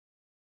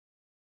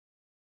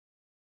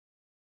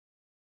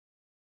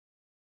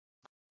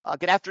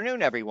Good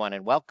afternoon, everyone,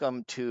 and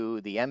welcome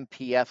to the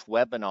MPF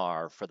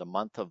webinar for the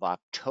month of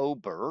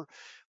October.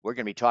 We're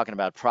going to be talking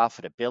about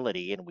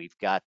profitability, and we've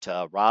got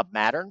Rob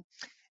Mattern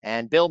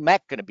and Bill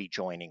Mech going to be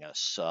joining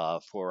us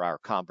for our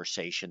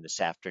conversation this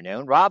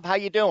afternoon. Rob, how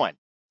you doing?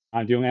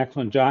 I'm doing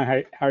excellent, John.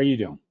 How are you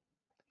doing?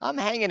 I'm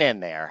hanging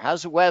in there.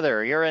 How's the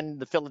weather? You're in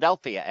the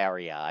Philadelphia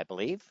area, I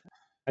believe.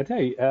 I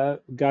tell you,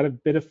 got a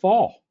bit of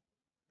fall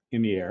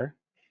in the air.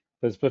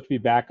 So it's supposed to be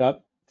back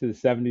up to the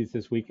 70s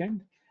this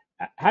weekend.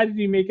 How did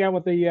you make out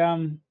with the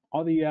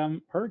all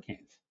the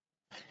hurricanes?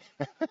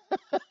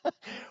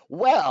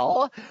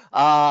 Well,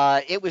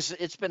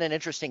 it's been an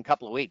interesting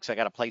couple of weeks. I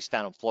got a place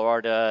down in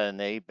Florida, and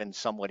they've been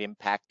somewhat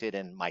impacted.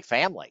 And my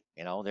family,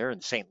 they're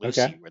in St. Okay.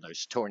 Lucie, where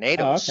those Oh,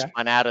 tornadoes okay.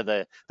 spun out of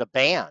the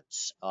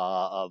bands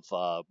of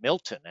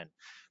Milton, and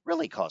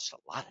really caused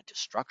a lot of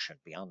destruction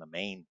beyond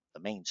the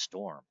main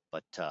storm.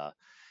 But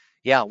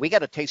yeah, we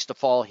got a taste of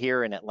fall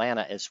here in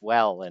Atlanta as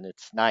well, and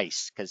it's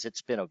nice because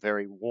it's been a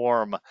very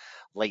warm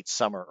late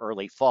summer,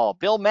 early fall.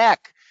 Bill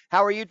Mack,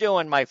 how are you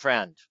doing, my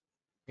friend?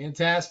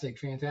 Fantastic,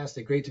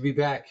 fantastic. Great to be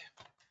back.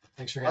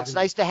 Thanks for Well, it's having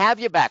me. nice to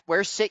have you back.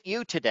 Where sit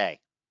you today?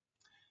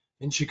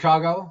 In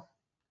Chicago,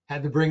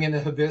 had to bring in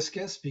a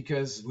hibiscus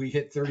because we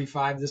hit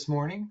 35 this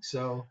morning.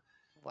 So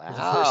for the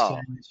first Wow.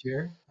 time this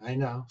year, I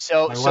know.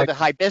 So My so wife, the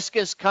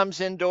hibiscus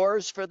comes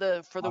indoors for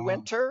the um,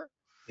 winter?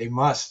 they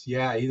must,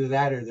 yeah, either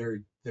that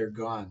or they're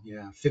gone.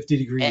 Yeah, 50 A-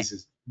 degrees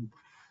is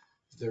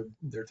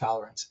their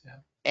tolerance.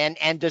 Yeah.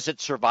 And does it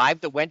survive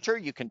the winter?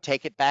 You can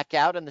take it back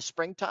out in the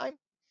springtime?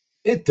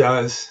 It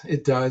does.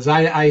 It does.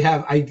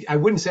 I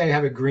wouldn't say I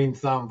have a green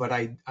thumb, but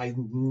I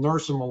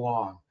nurse them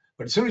along.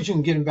 But as soon as you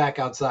can get them back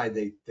outside,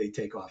 they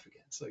take off again.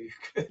 So you're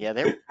good. Yeah,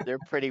 they're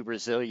pretty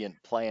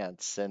resilient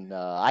plants, and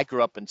I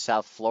grew up in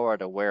South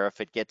Florida, where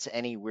if it gets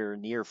anywhere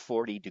near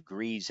 40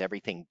 degrees,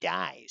 everything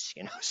dies.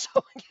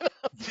 So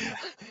Yeah.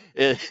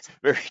 it's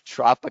very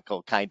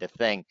tropical kind of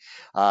thing.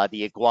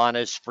 The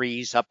iguanas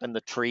freeze up in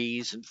the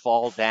trees and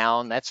fall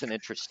down. That's an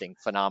interesting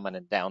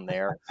phenomenon down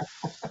there.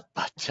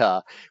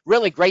 But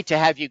really great to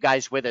have you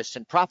guys with us.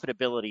 And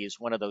profitability is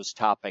one of those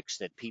topics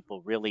that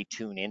people really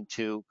tune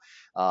into,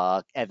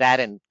 and that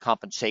and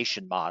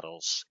compensation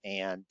models.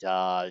 And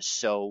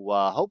so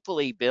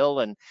hopefully Bill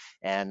and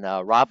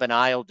Rob and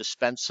I will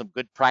dispense some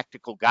good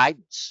practical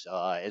guidance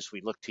as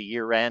we look to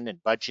year end and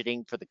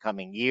budgeting for the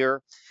coming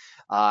year.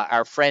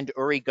 Our friend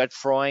Uri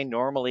Gutfreund,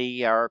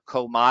 normally our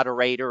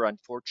co-moderator,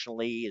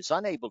 unfortunately is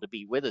unable to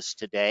be with us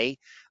today,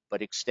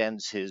 but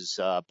extends his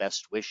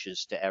best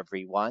wishes to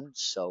everyone.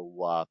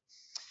 So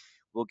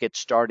we'll get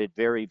started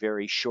very,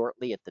 very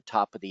shortly at the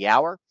top of the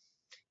hour.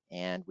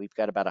 And we've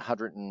got about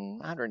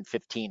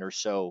 115 or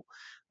so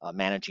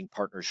managing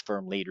partners,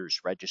 firm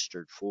leaders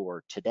registered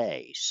for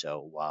today.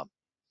 So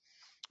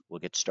we'll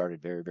get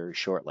started very, very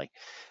shortly.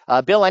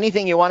 Bill,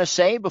 anything you want to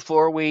say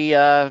before we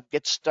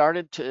get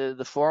started to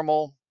the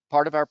formal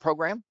part of our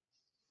program?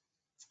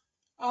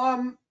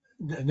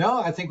 No,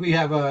 I think we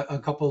have a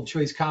couple of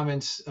choice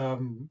comments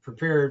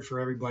prepared for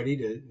everybody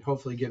to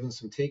hopefully give them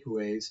some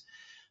takeaways.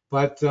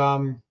 But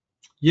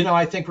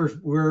I think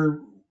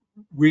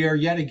we are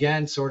yet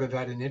again sort of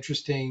at an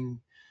interesting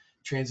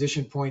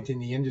transition point in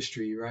the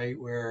industry, right?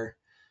 Where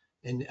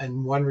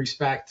in one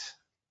respect,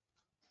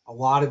 a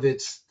lot of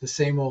it's the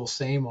same old,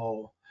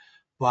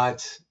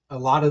 but a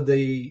lot of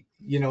the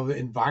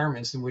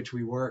environments in which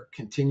we work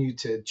continue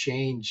to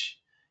change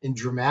in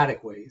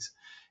dramatic ways,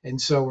 and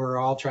so we're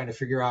all trying to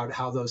figure out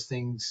how those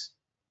things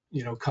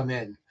come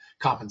in: Yep.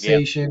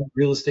 compensation,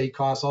 real estate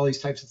costs, all these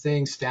types of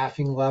things,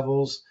 staffing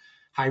levels,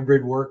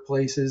 hybrid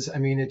workplaces. I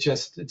mean, it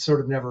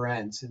sort of never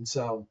ends, and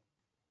so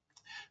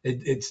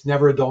it's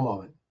never a dull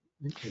moment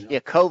you Yeah, know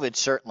COVID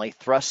certainly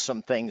thrust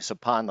some things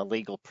upon the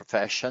legal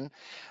profession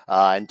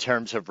in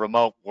terms of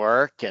remote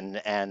work and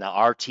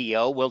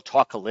RTO. We'll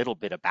talk a little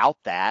bit about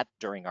that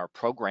during our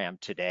program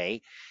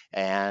today.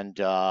 And,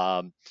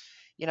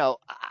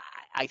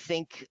 I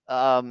think,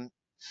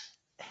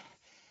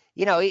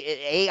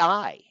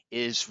 AI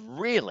is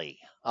really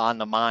on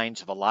the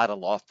minds of a lot of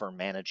law firm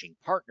managing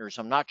partners.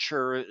 I'm not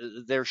sure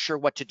they're sure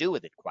what to do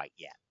with it quite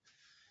yet.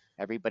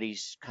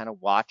 Everybody's kind of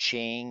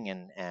watching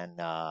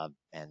and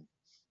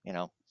you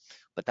know,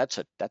 but that's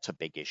a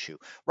big issue.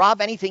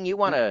 Rob, anything you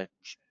want to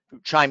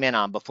chime in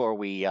on before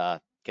we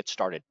get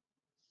started?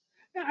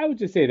 Yeah, I would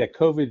just say that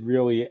COVID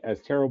really, as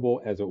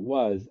terrible as it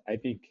was, I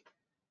think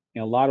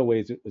in a lot of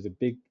ways it was a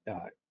big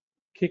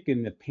kick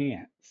in the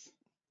pants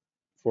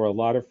for a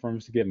lot of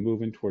firms to get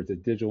moving towards a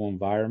digital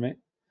environment.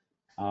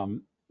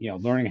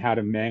 Learning how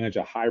to manage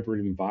a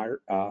hybrid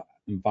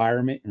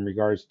environment in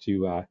regards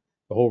to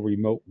the whole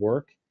remote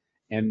work.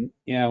 And,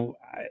 Bill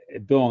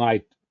and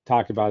I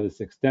talked about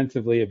this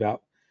extensively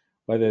about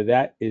whether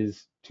that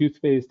is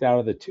toothpaste out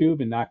of the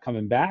tube and not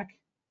coming back,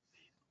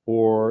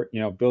 or,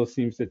 Bill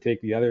seems to take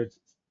the other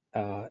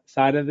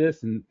side of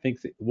this and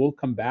thinks it will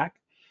come back,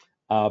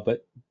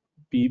 but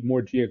be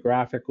more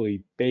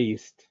geographically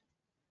based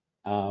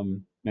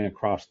and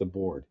across the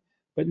board.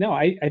 But no,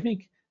 I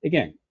think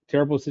again,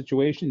 terrible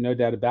situation, no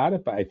doubt about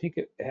it. But I think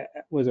it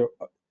was a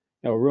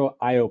real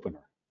eye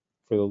opener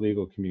for the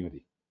legal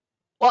community.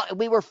 Well,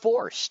 we were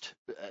forced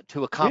to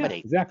Yeah,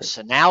 accommodate exactly. this.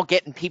 And now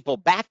getting people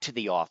back to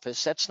the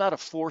office, that's not a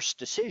forced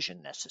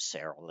decision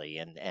necessarily.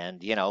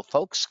 And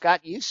folks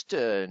got used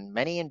to and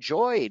many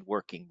enjoyed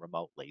working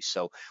remotely.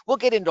 So we'll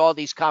get into all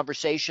these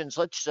conversations.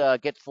 Let's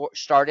get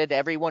started.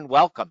 Everyone,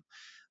 welcome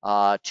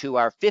to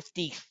our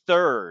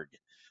 53rd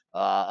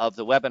of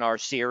the webinar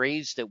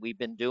series that we've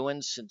been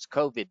doing since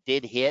COVID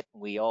did hit.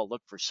 And we all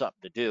look for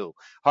something to do.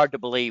 Hard to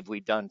believe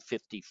we've done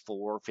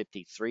 54,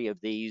 53 of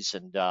these.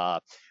 And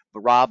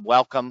Rob,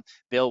 welcome.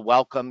 Bill,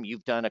 welcome.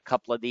 You've done a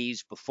couple of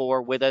these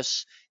before with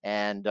us,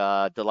 and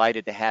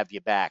delighted to have you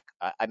back.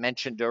 I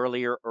mentioned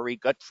earlier Uri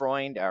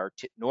Gutfreund, our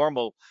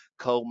normal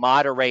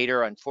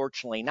co-moderator,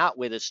 unfortunately not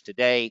with us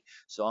today,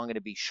 so I'm going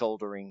to be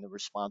shouldering the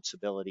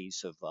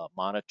responsibilities of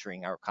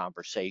monitoring our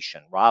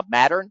conversation. Rob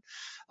Mattern.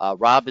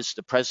 Rob is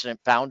the president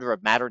founder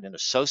of Mattern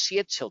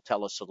Associates. He'll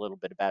tell us a little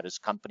bit about his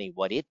company,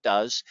 what it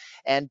does.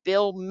 And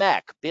Bill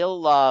Mech.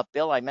 Bill,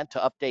 I meant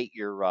to update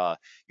your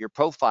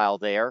profile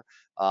there.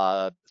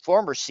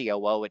 Former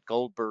COO at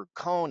Goldberg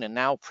Cohn and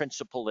now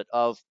principal at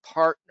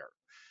ofPartner.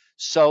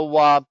 So,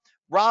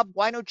 Rob,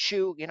 why don't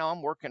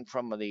I'm working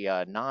from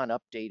the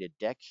non-updated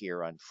deck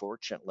here,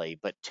 unfortunately,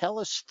 but tell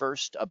us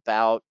first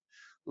about,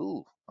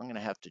 I'm going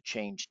to have to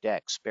change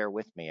decks. Bear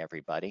with me,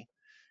 everybody.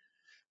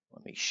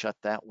 Let me shut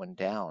that one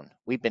down.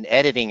 We've been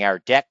editing our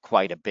deck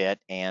quite a bit,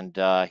 and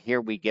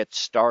here we get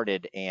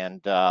started,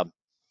 and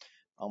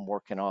I'm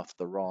working off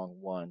the wrong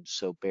one,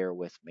 so bear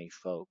with me,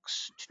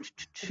 folks.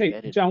 Okay,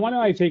 Edit John, why don't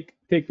I view.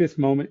 take this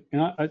moment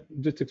and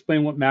just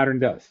explain what Mattern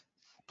does?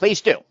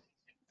 Please do.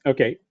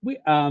 Okay, we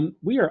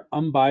are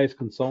unbiased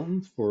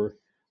consultants for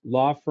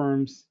law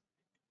firms,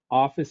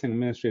 office and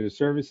administrative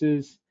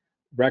services,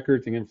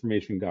 records and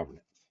information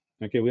governance.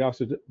 Okay, we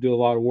also do a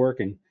lot of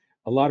work, and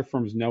a lot of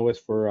firms know us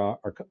for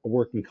our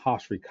work in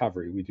cost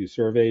recovery. We do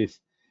surveys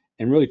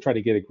and really try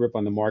to get a grip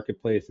on the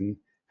marketplace and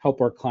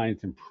help our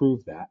clients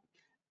improve that.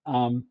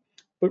 Um,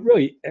 but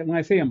really, when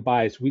I say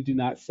unbiased, we do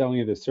not sell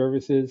any of the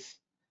services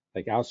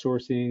like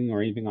outsourcing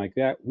or anything like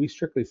that. We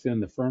strictly sit on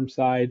the firm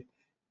side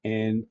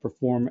and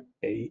perform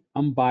a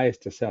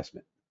unbiased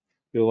assessment,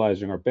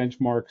 utilizing our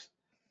benchmarks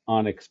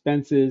on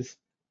expenses,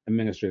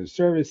 administrative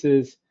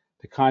services,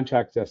 the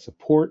contracts that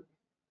support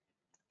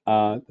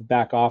the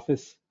back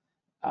office,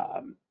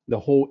 the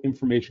whole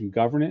information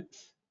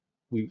governance.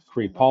 We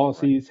create All right.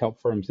 policies,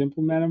 help firms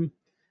implement them,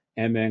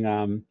 and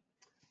then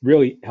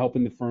really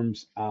helping the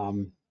firms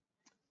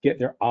get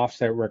their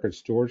offsite record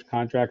storage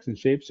contracts in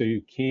shape so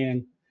you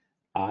can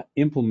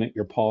implement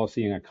your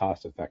policy in a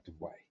cost effective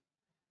way.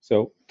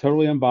 So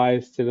totally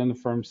unbiased, sit on the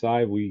firm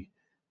side. We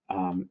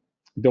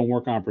don't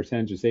work on a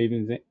percentage of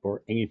savings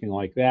or anything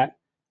like that.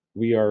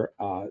 We are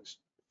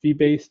fee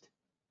based,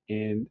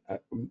 and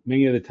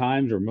many of the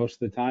times, or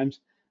most of the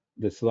times,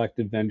 the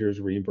selected vendors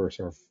reimburse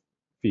our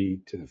fee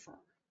to the firm.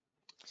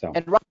 So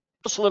And Rob,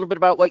 tell us a little bit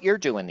about what you're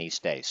doing these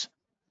days.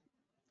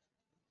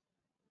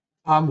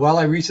 Well,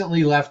 I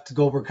recently left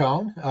Goldberg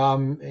Cohn,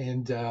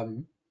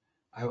 and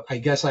I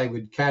guess I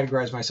would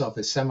categorize myself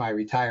as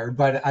semi-retired,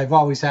 but I've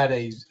always had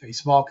a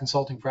small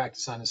consulting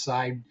practice on the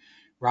side.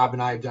 Rob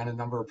and I have done a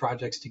number of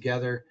projects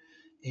together,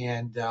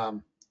 and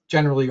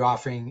generally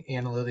offering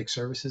analytic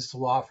services to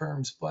law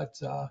firms. But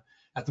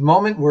at the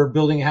moment, we're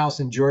building a house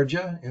in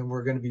Georgia, and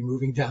we're going to be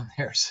moving down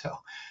there. So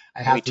I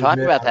We have to talked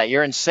admit, about that.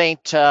 You're in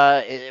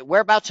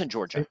whereabouts in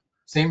Georgia?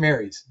 St.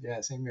 Mary's, yeah,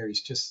 St.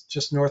 Mary's,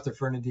 just north of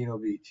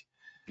Fernandino Beach.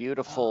 Uh,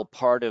 Beautiful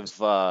part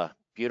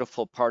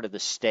of the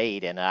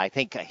state, and I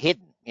think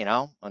hidden,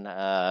 on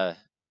a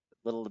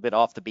little bit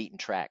off the beaten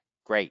track.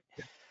 Great.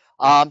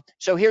 yeah.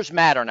 So here's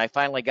Mattern. I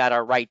finally got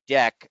our right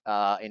deck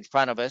in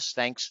front of us.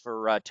 Thanks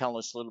for telling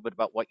us a little bit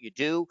about what you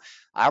do.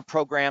 Our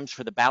programs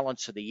for the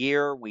balance of the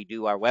year. We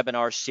do our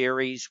webinar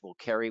series. We'll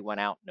carry one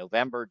out in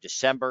November,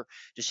 December.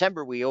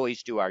 December, we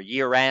always do our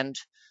year end.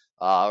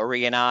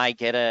 Uri and I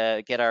get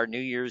our New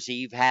Year's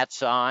Eve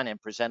hats on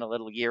and present a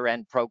little year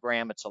end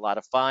program. It's a lot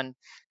of fun,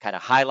 kind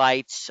of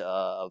highlights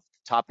of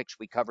topics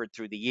we covered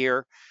through the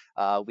year.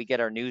 We get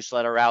our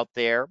newsletter out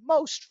there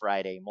most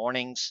Friday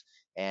mornings.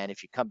 And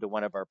if you come to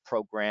one of our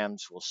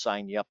programs, we'll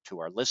sign you up to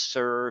our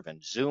listserv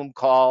and Zoom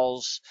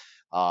calls.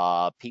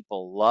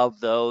 People love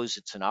those.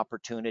 It's an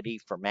opportunity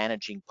for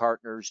managing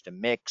partners to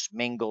mix,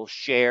 mingle,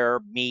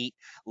 share, meet,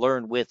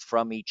 learn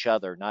from each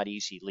other. Not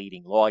easy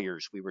leading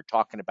lawyers. We were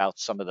talking about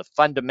some of the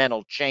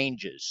fundamental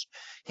changes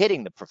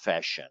hitting the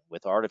profession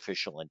with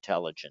artificial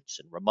intelligence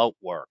and remote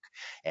work.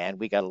 And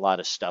we got a lot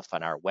of stuff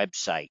on our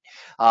website.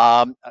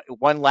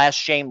 One last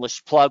shameless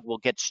plug. We'll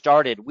get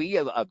started. We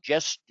have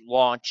just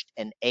launched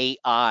an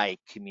AI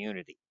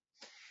community,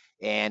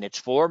 and it's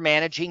for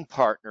managing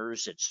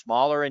partners at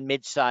smaller and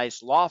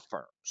mid-sized law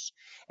firms.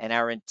 And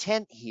our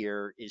intent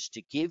here is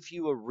to give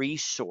you a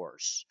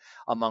resource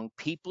among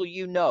people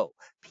you know,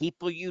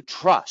 people you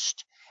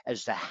trust,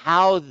 as to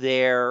how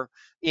they're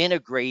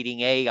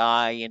integrating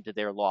AI into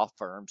their law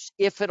firms,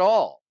 if at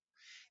all.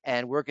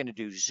 And we're going to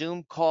do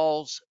Zoom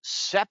calls,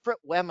 separate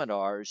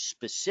webinars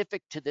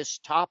specific to this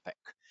topic.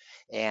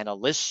 and a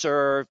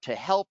listserv to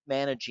help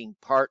managing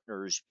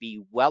partners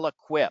be well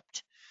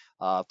equipped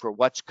for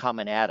what's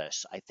coming at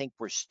us. I think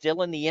we're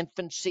still in the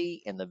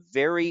infancy, in the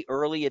very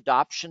early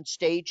adoption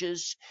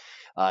stages.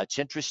 It's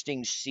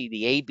interesting to see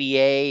the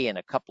ABA and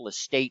a couple of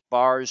state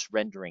bars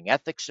rendering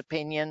ethics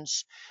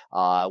opinions.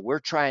 We're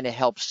trying to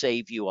help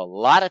save you a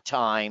lot of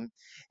time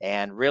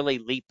and really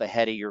leap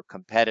ahead of your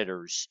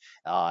competitors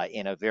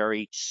in a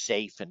very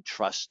safe and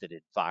trusted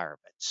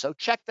environment. So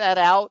check that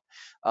out.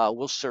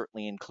 We'll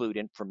certainly include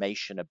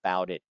information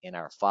about it in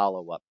our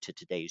follow-up to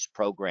today's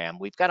program.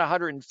 We've got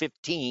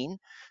 115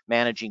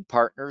 managing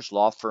partners,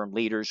 law firm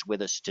leaders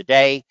with us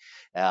today.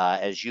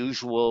 As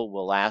usual,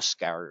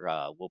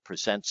 we'll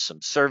present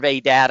some survey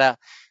data.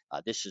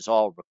 This is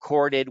all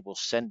recorded. We'll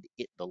send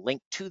the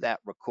link to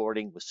that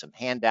recording with some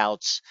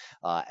handouts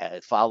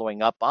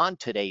following up on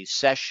today's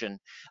session.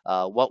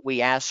 What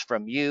we ask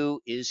from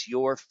you is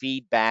your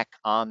feedback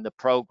on the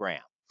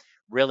program.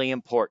 Really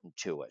important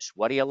to us.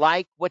 What do you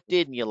like? What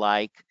didn't you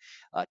like?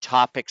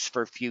 Topics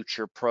for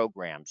future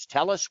programs.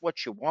 Tell us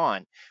what you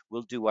want.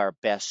 We'll do our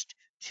best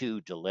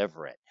to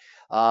deliver it.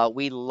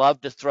 We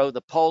love to throw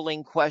the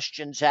polling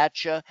questions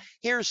at you.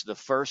 Here's the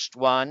first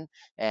one,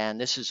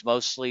 and this is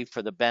mostly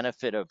for the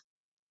benefit of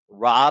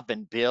Rob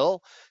and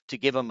Bill to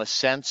give them a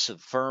sense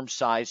of firm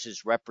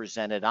sizes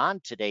represented on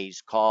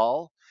today's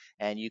call.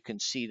 And you can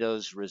see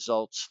those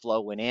results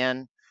flowing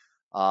in.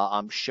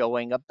 I'm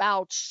showing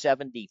about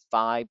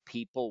 75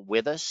 people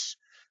with us.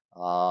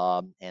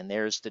 And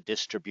there's the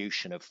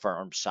distribution of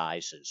firm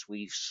sizes.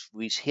 We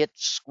hit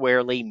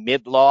squarely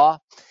mid-law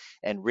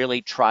and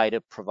really try to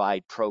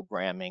provide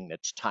programming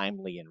that's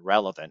timely and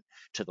relevant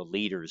to the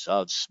leaders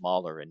of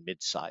smaller and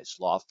mid-sized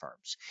law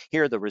firms.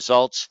 Here are the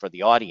results for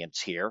the audience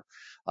here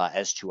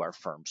as to our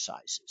firm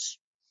sizes.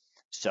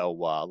 So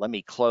let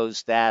me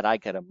close that. I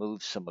got to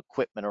move some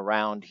equipment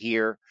around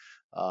here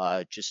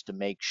just to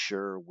make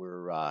sure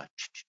we're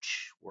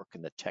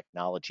working the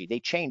technology. They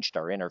changed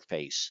our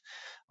interface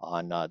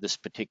on this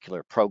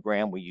particular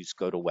program. We use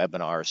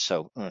GoToWebinar,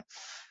 so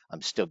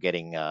I'm still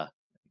getting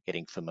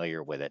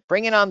familiar with it.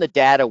 Bringing on the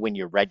data when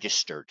you're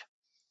registered.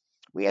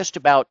 We asked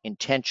about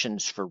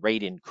intentions for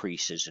rate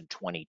increases in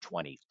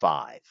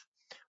 2025.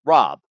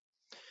 Rob,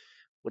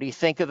 what do you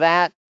think of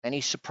that?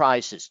 Any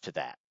surprises to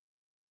that?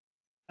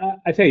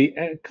 I tell you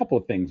a couple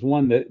of things.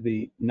 One,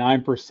 the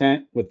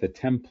 9% with the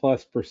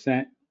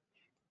 10+%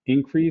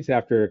 increase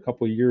after a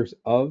couple of years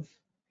of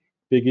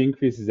big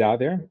increases out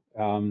there.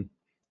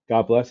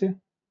 God bless you.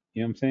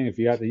 You know what I'm saying? If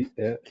you got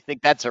I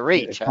think that's a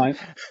reach, huh? client,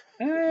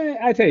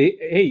 I tell you,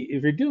 hey,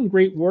 if you're doing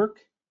great work,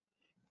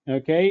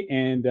 okay,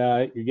 and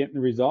you're getting the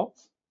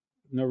results,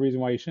 no reason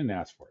why you shouldn't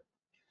ask for it.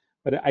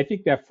 But I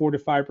think that 4 to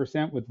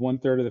 5% with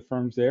 1/3 of the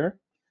firms there.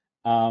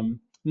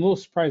 I'm a little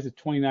surprised that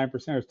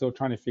 29% are still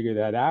trying to figure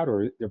that out,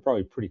 or they're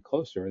probably pretty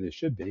close to, or they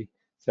should be.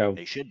 So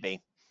They should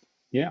be.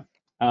 yeah.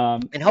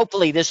 And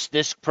hopefully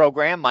this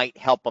program might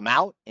help them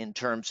out in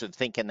terms of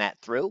thinking that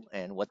through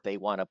and what they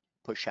want to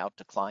push out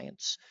to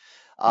clients.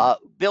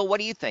 Bill, what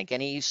do you think?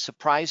 Any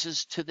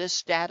surprises to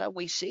this data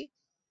we see?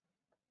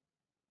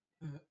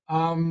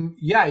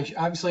 Yeah,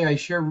 obviously I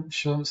share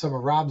some of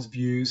Rob's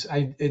views.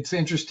 It's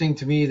interesting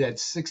to me that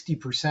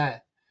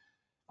 60%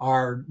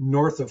 are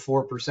north of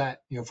 4%,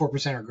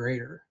 4% or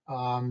greater.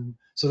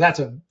 So that's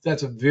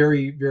a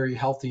very, very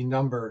healthy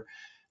number.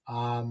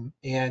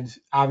 And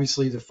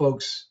obviously the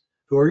folks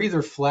who are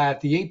either flat,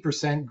 the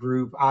 8%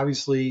 group,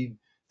 obviously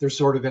they're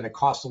sort of in a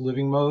cost of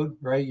living mode,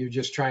 right? You're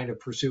just trying to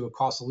pursue a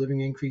cost of living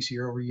increase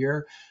year over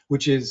year,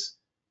 which is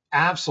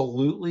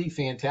absolutely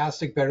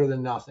fantastic, better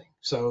than nothing.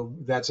 So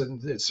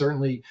it's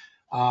certainly,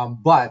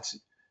 but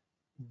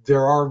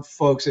there are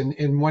folks,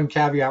 and one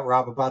caveat,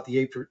 Rob, about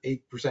the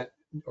 8%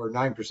 or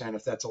 9%,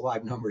 if that's a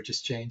live number,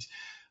 just changed.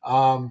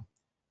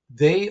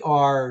 They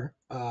are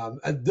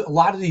a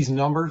lot of these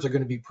numbers are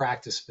going to be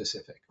practice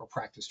specific or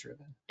practice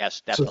driven. Yes,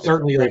 So definitely.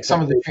 certainly, like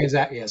some of the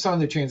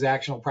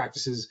transactional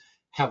practices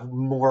have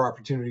more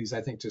opportunities,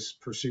 I think, to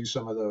pursue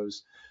some of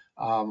those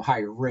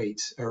higher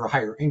rates or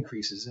higher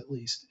increases at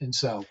least. And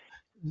so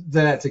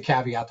that's a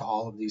caveat to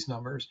all of these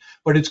numbers.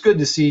 But it's good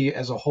to see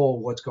as a whole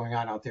what's going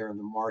on out there in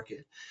the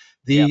market.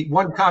 The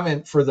one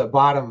comment for the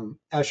bottom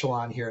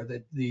echelon here,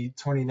 that the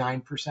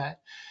 29%,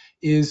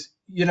 is,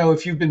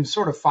 if you've been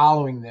sort of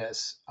following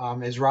this,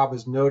 as Rob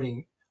was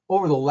noting,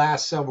 over the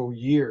last several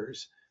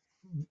years,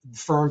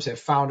 firms have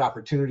found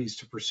opportunities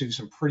to pursue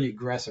some pretty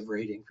aggressive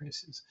rate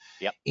increases.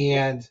 Yep.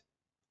 And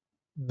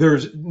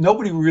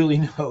nobody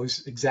really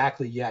knows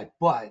exactly yet,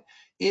 but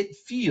it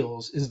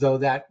feels as though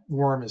that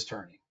worm is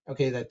turning.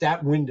 Okay,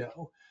 that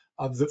window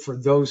for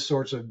those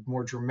sorts of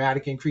more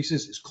dramatic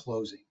increases is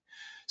closing.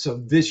 So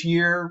this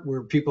year,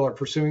 where people are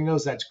pursuing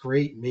those, that's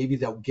great. Maybe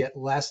they'll get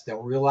less,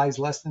 they'll realize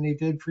less than they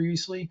did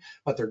previously,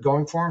 but they're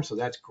going for them, so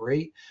that's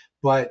great.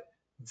 But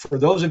for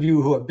those of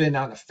you who have been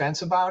on the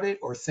fence about it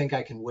or think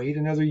I can wait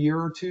another year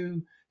or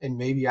two and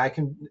maybe I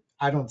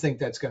don't think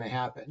that's going to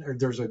happen, or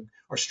there's a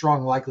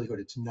strong likelihood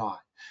it's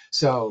not.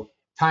 So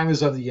time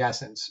is of the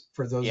essence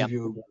for those of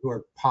you who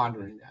are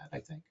pondering that, I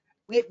think.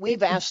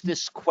 We've asked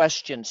this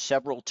question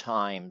several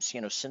times,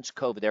 since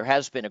COVID. There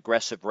has been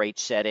aggressive rate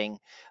setting.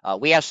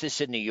 We asked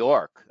this in New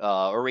York.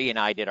 Uri and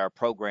I did our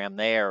program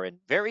there, and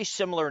very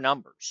similar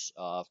numbers.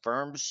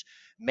 Firms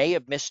may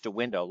have missed a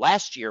window.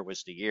 Last year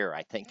was the year,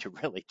 I think,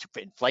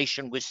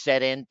 inflation was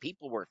set in.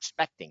 People were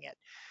expecting it.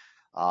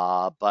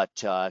 But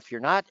if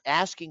you're not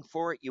asking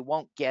for it, you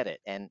won't get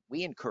it. And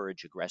we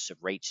encourage aggressive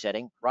rate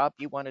setting. Rob,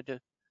 you wanted to?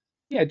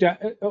 Yeah, John,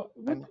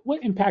 I'm,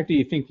 what impact do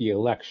you think the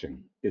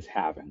election is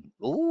having?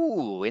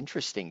 ooh,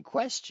 interesting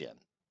question.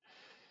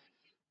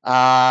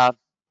 Uh,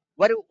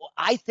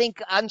 I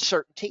think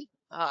uncertainty,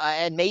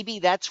 and maybe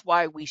that's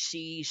why we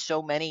see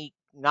so many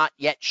not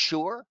yet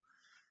sure.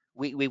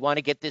 We want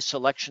to get this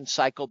election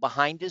cycle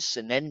behind us,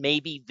 and then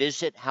maybe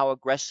visit how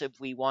aggressive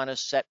we want to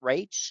set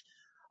rates.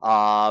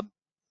 Uh,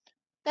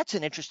 that's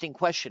an interesting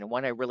question, and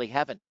one I really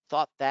haven't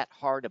thought that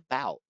hard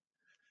about.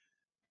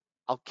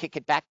 I'll kick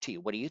it back to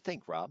you. What do you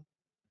think, Rob?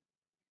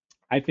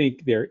 I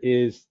think there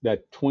is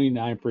that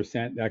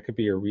 29%. That could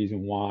be a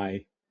reason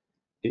why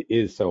it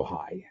is so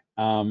high.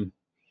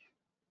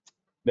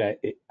 That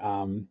it,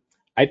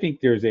 I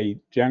think there's a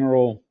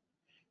general,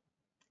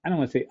 I don't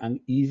want to say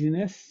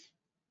uneasiness,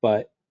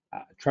 but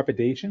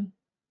trepidation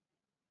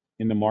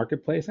in the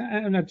marketplace.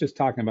 I'm not just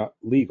talking about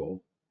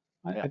legal.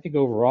 Yeah. I think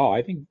overall,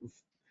 I think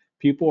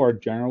people are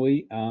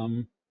generally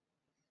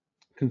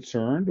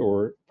concerned,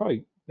 or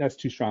probably that's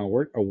too strong a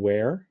word,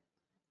 aware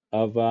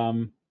of,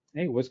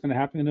 hey, what's going to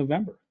happen in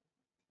November,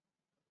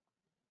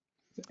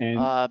 and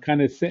Uh,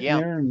 kind of sitting yeah.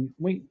 there and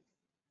wait.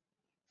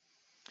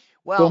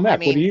 Bill Well, I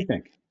Mech, what do mean, you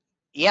think?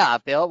 yeah,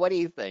 Bill, what do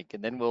you think?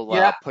 And then we'll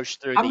Yeah, push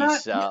through I'm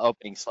not. these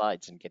opening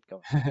slides and get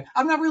going.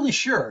 I'm not really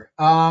sure.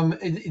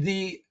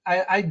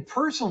 I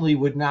personally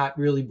would not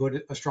really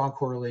put a strong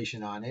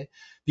correlation on it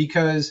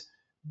because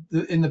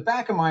in the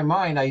back of my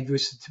mind, I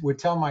just would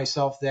tell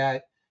myself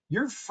that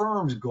your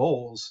firm's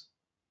goals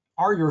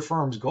are your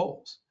firm's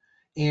goals.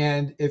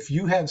 And if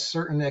you have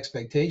certain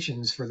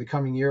expectations for the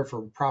coming year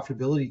for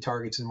profitability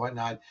targets and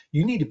whatnot,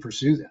 you need to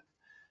pursue them.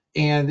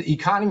 And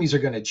economies are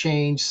going to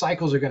change,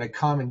 cycles are going to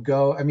come and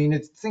go. I mean,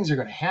 things are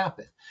going to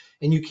happen,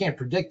 and you can't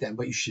predict them,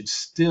 but you should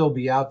still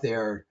be out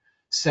there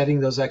setting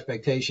those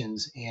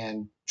expectations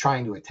and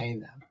trying to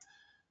attain them.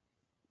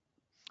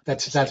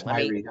 Interesting. That's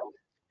my read. Yeah.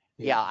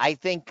 Yeah, I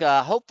think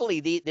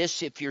hopefully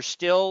this, if you're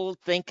still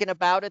thinking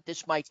about it,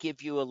 this might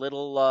give you a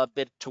little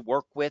bit to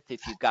work with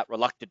if you've got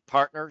reluctant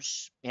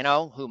partners,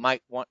 who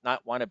might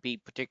not want to be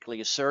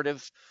particularly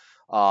assertive.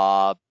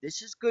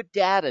 This is good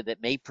data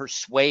that may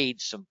persuade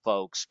some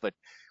folks, but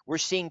we're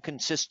seeing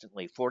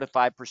consistently 4 to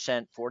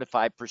 5%, 4 to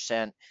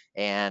 5%,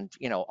 and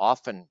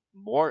often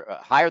more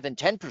higher than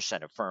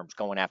 10% of firms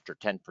going after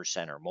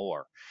 10% or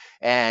more.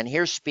 And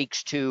here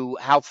speaks to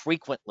how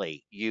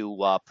frequently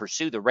you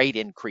pursue the rate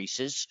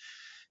increases,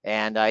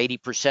 and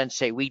 80%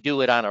 say we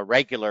do it on a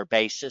regular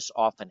basis,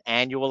 often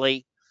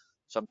annually.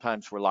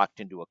 Sometimes we're locked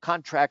into a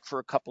contract for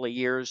a couple of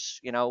years,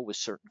 with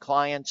certain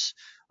clients.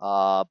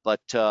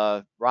 But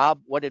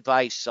Rob, what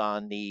advice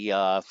on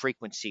the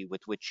frequency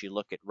with which you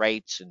look at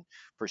rates and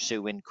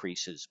pursue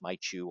increases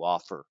might you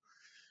offer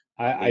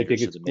I think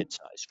leaders of it's, the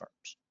mid-sized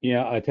firms?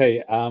 I tell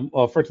you,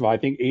 well, first of all, I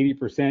think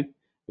 80%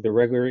 with a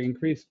regular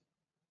increase,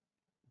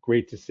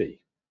 great to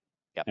see.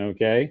 Yep.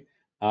 Okay.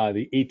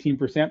 The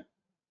 18%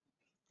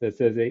 that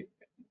says they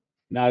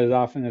not as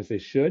often as they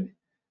should,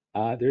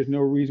 there's no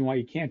reason why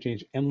you can't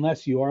change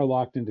unless you are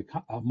locked into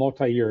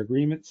multi-year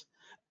agreements.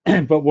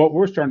 But what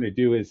we're starting to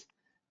do is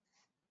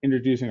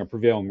introducing a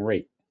prevailing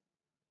rate.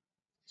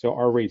 So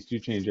our rates do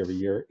change every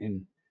year,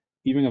 and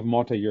even a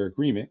multi-year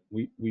agreement,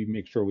 we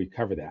make sure we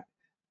cover that.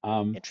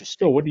 Bill,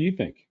 Interesting. what do you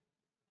think?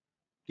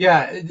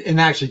 Yeah,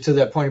 and actually to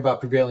that point about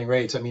prevailing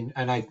rates, I mean,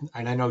 and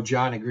I know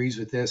John agrees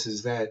with this,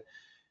 is that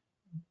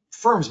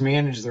firms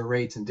manage their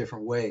rates in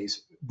different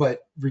ways,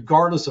 but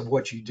regardless of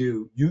what you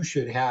do, you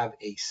should have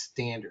a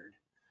standard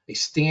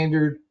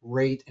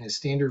rate and a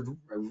standard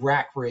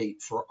rack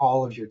rate for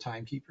all of your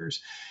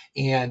timekeepers.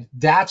 And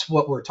that's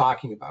what we're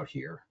talking about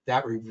here.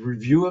 That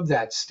review of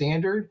that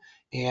standard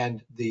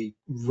and the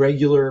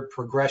regular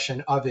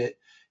progression of it.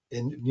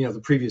 And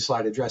the previous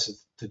slide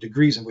addresses the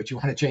degrees in which you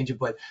want to change it,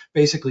 but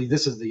basically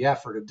this is the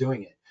effort of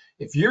doing it.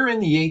 If you're in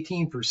the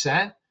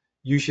 18%,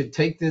 you should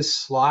take this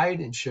slide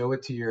and show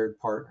it to your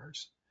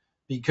partners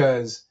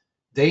because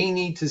they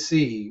need to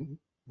see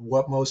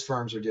what most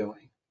firms are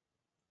doing.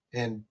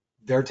 And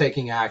they're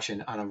taking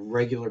action on a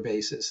regular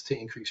basis to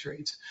increase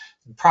rates.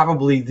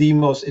 Probably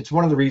it's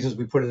one of the reasons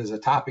we put it as a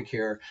topic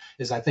here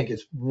is I think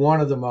it's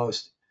one of the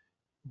most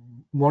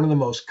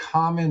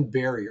common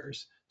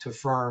barriers to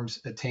firms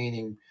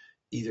attaining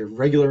either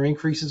regular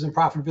increases in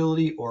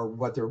profitability or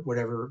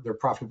whatever their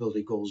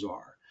profitability goals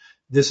are.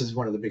 This is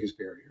one of the biggest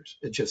barriers.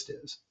 It just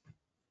is.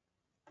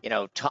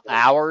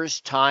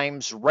 Hours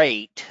times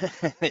rate,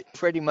 it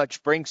pretty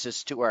much brings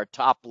us to our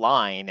top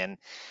line. And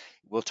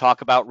we'll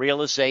talk about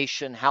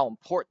realization, how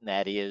important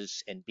that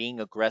is, and being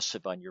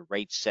aggressive on your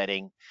rate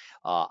setting.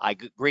 I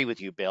agree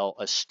with you, Bill.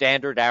 A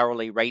standard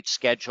hourly rate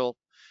schedule,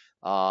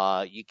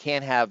 You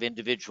can't have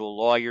individual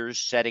lawyers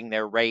setting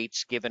their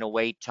rates, giving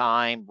away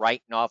time,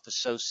 writing off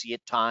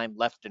associate time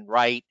left and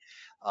right.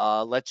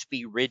 Let's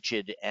be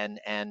rigid and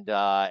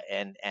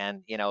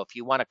if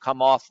you want to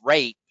come off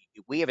rate,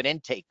 we have an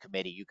intake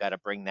committee. You got to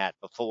bring that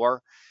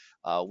before.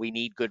 We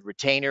need good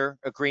retainer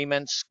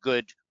agreements,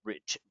 good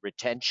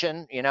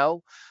retention.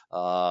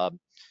 Uh,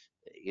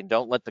 and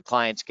don't let the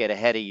clients get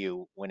ahead of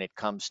you when it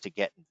comes to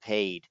getting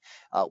paid.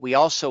 We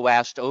also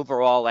asked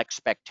overall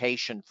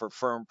expectation for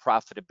firm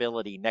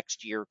profitability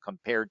next year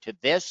compared to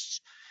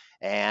this,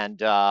 and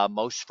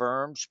most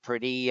firms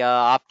pretty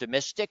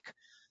optimistic.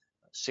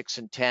 6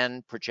 and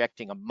 10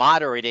 projecting a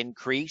moderate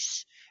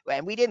increase.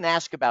 And we didn't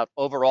ask about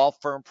overall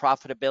firm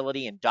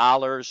profitability in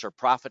dollars or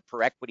profit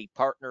per equity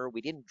partner.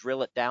 We didn't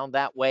drill it down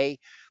that way,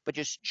 but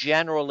just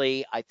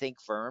generally, I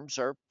think firms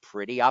are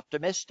pretty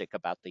optimistic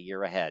about the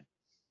year ahead.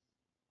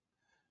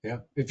 Yeah.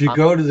 Tom?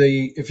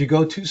 If you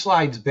go 2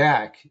 slides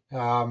back,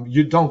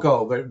 you don't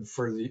go, but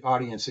for the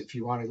audience, if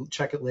you want to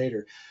check it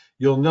later,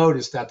 you'll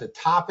notice that the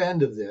top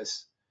end of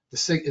this,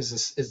 is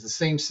the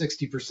same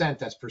 60%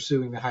 that's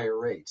pursuing the higher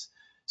rates.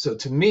 So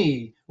to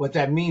me, what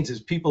that means is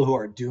people who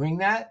are doing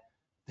that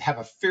have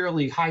a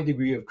fairly high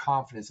degree of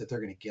confidence that they're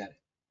going to get it.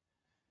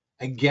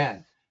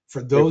 Again,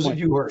 for Great those of point.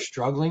 you who are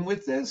struggling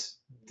with this,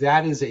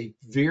 that is a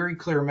very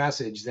clear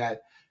message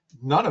that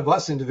none of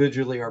us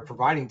individually are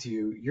providing to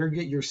you.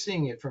 You're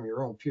seeing it from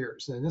your own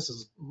peers, and this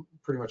is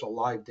pretty much a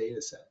live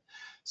data set.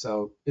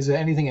 So, is there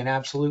anything an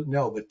absolute?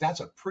 No, but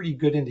that's a pretty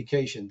good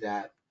indication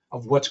that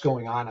of what's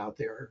going on out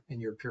there in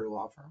your peer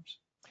law firms.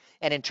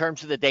 And in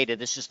terms of the data,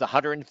 this is the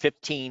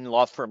 115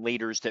 law firm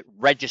leaders that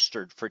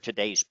registered for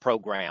today's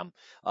program.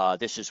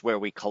 This is where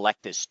we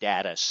collect this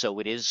data. So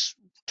it is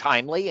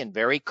timely and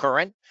very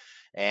current,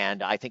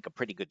 and I think a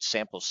pretty good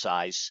sample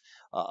size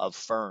of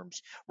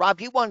firms. Rob,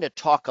 you wanted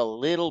to talk a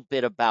little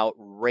bit about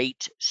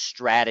rate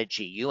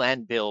strategy. You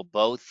and Bill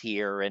both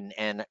here,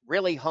 and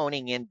really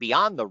honing in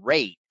beyond the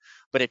rate,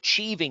 but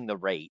achieving the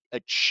rate,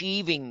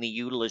 achieving the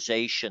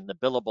utilization, the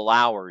billable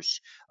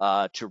hours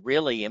to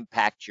really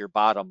impact your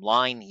bottom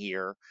line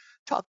here.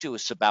 Talk to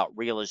us about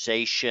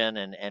realization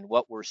and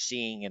what we're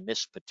seeing in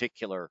this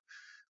particular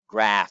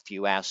graph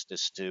you asked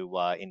us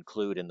to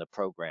include in the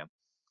program.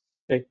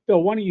 Hey,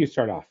 Bill, why don't you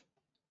start off?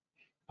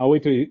 I'll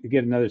wait till you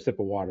get another sip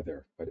of water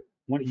there, but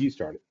why don't you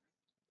start it?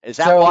 Is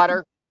that So,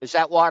 water? Is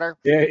that water?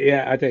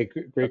 Yeah, I think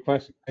great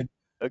question.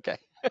 Okay.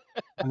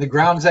 on the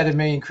grounds that it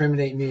may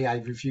incriminate me, I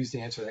refuse to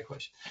answer that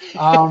question.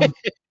 Um,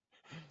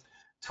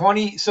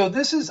 20. So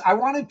this is, I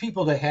wanted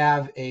people to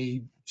have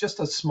just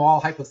a small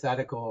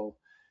hypothetical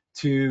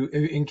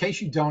in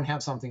case you don't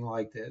have something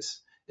like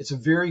this. It's a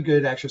very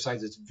good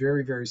exercise. It's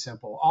very, very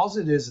simple. All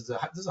it is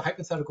this is a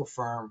hypothetical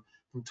firm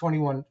from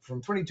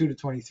 22 to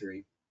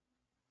 23,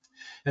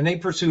 and they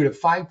pursued a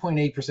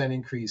 5.8%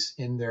 increase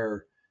in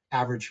their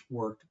average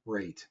work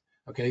rate.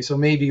 Okay, so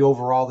maybe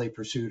overall they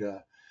pursued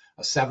a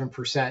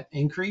 7%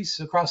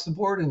 increase across the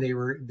board, and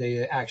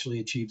they actually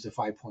achieved a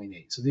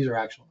 5.8. So these are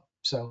actual numbers.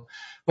 So,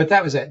 but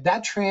that was it.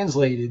 That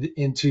translated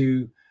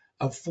into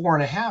a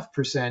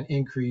 4.5%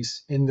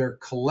 increase in their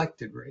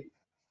collected rate,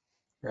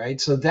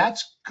 right? So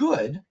that's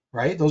good,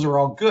 right? Those are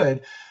all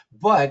good,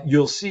 but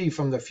you'll see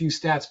from the few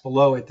stats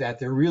below it that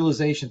their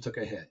realization took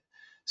a hit.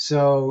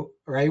 So,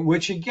 right,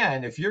 which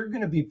again, if you're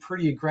going to be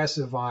pretty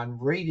aggressive on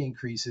rate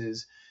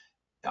increases,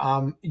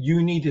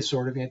 you need to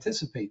sort of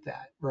anticipate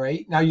that,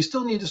 right? Now, you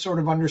still need to sort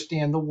of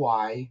understand the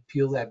why,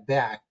 peel that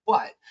back,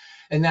 but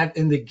and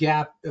the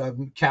gap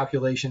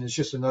calculation is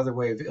just another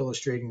way of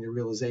illustrating the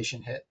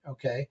realization hit.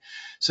 Okay,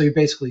 so you're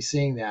basically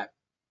seeing that.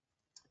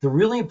 The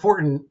really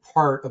important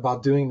part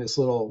about doing this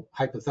little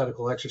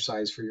hypothetical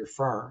exercise for your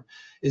firm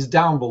is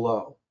down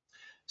below.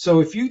 So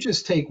if you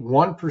just take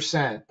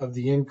 1% of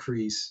the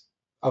increase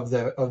of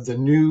the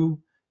new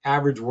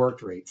average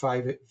work rate,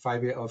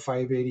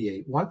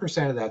 588,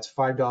 1% of that's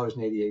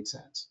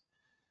 $5.88.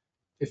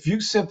 If you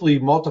simply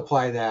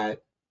multiply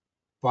that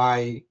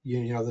by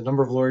the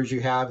number of lawyers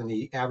you have and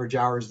the average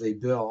hours they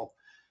bill,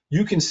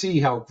 you can see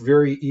how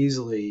very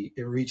easily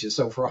it reaches.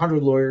 So for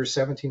 100 lawyers,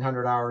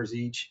 1,700 hours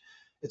each,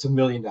 it's $1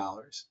 million.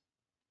 It's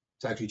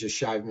actually just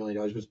shy of $1 million,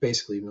 but it's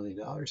basically $1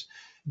 million.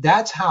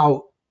 That's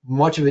how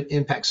much of it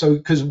impacts. So,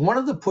 because one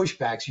of the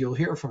pushbacks you'll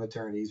hear from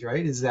attorneys,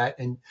 right, is that,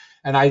 and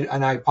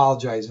I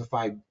apologize if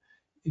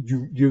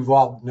you've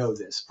all know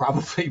this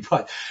probably,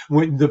 but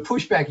when the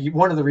pushback,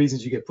 one of the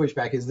reasons you get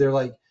pushback is they're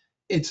like,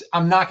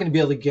 I'm not going to be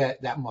able to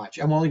get that much.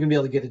 I'm only going to be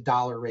able to get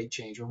 $1 rate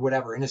change or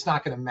whatever, and it's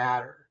not going to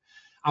matter.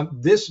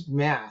 This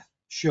math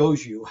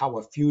shows you how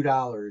a few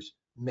dollars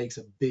makes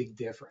a big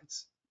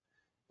difference.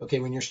 Okay,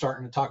 when you're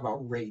starting to talk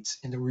about rates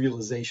and the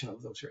realization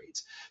of those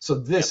rates. So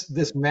Yep.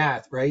 this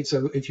math, right?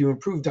 So if you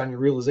improved on your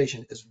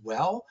realization as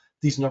well,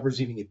 these numbers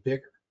even get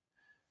bigger.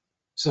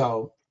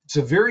 So it's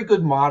a very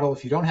good model.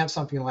 If you don't have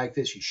something like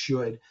this, you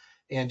should,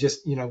 and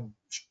just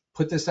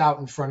put this out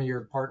in front of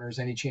your partners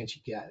any chance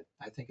you get.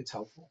 I think it's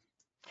helpful.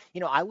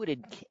 I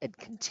would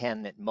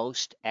contend that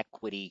most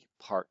equity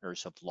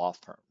partners of law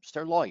firms,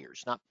 they're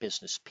lawyers, not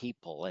business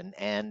people,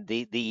 and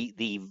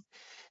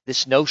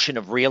this notion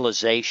of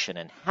realization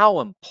and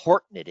how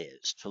important it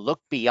is to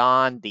look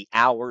beyond the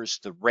hours,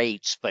 the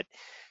rates, but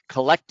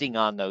collecting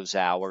on those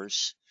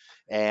hours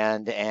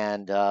and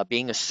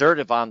being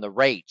assertive on the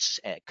rates,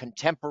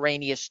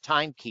 contemporaneous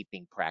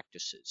timekeeping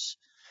practices.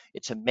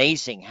 It's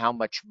amazing how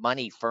much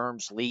money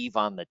firms leave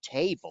on the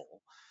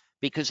table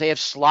because they have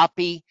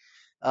sloppy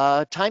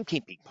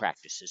timekeeping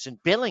practices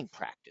and billing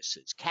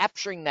practices,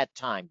 capturing that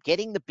time,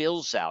 getting the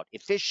bills out,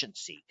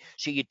 efficiency,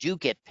 so you do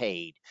get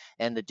paid,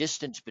 and the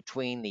distance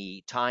between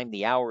the time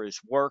the hour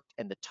is worked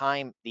and the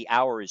time the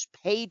hour is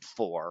paid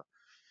for,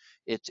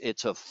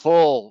 it's a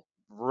full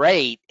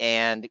rate,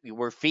 and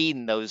we're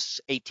feeding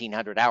those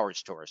 1,800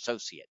 hours to our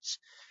associates.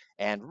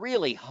 And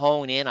really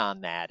hone in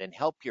on that and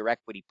help your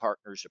equity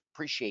partners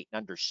appreciate and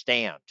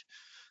understand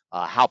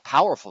how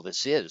powerful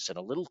this is. And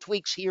a little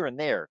tweaks here and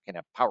there can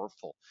have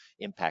powerful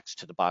impacts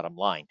to the bottom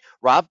line.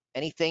 Rob,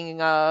 anything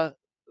Yeah,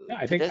 to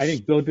I this?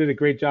 think Bill did a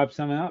great job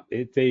summing up.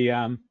 It's a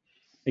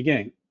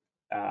again,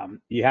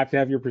 you have to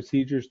have your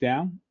procedures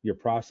down, your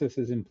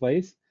processes in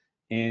place,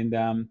 and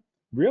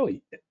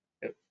really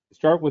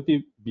start with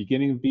the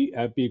beginning. Be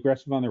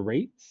aggressive on the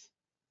rates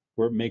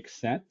where it makes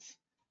sense,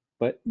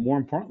 but more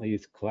importantly,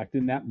 is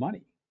collecting that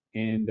money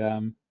and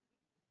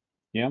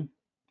you know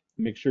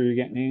make sure you're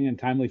getting in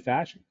timely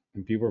fashion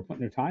and people are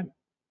putting their time in.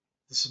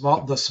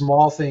 So The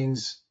small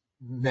things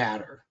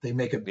matter. They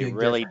make a They big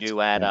really difference.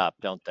 do add yeah, up,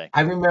 don't they?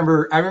 I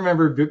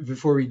remember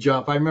before we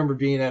jump, I remember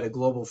being at a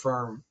global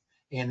firm,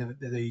 and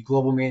the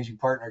global managing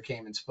partner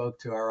came and spoke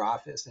to our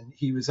office, and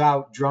he was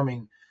out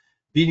drumming,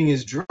 beating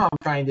his drum,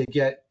 trying to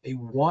get a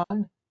 1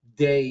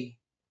 day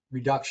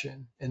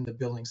reduction in the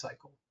billing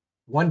cycle.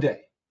 1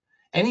 day,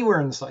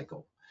 anywhere in the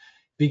cycle,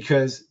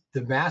 because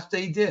the math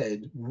they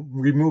did,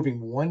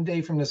 removing 1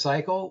 day from the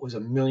cycle was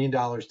 $1 million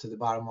to the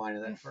bottom line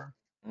of Mm, that firm.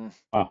 mm.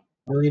 wow,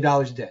 $1 million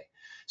a day.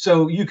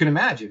 So you can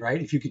imagine,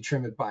 right? If you could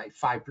trim it by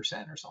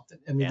 5% or something.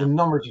 I mean, the Yeah.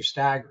 numbers are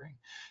staggering.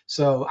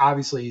 So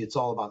obviously it's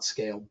all about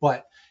scale,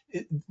 but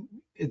it,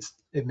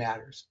 it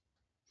matters.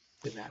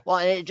 It Well, matters.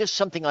 and just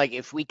something like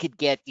if we could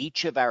get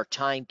each of our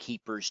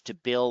timekeepers to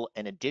bill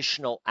an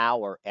additional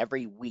hour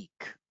every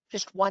week,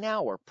 just 1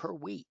 hour per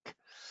week,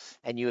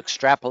 and you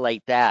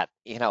extrapolate that,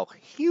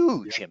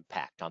 Yeah. huge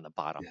impact on the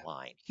bottom Yeah.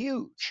 line,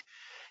 huge.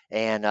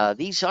 And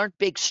these aren't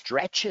big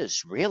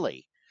stretches,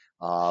 really.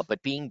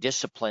 But being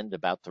disciplined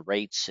about the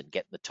rates and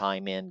getting the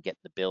time in, getting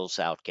the bills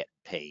out, getting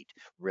paid,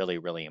 really,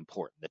 really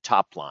important. The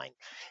top line.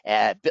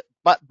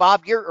 But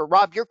Bob,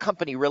 Rob, your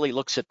company really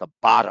looks at the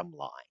bottom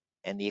line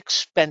and the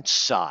expense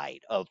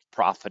side of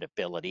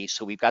profitability.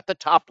 So we've got the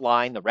top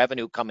line, the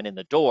revenue coming in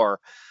the door.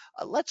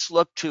 Let's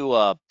look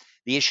to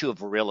the issue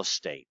of real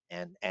estate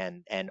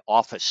and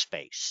office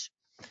space.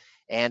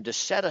 And to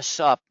set us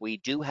up, we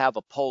do have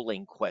a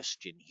polling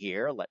question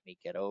here. Let me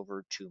get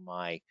over to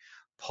my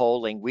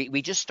polling.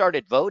 We just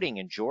started voting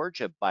in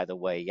Georgia, by the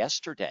way,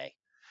 yesterday.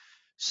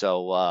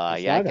 So I yeah,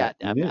 saw that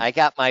in the I news.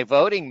 got my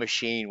voting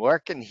machine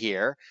working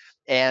here.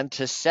 And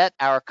to set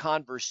our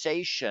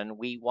conversation,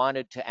 we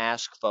wanted to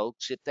ask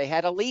folks if they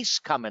had a lease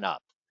coming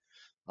up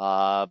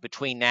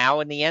between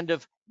now and the end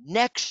of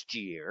next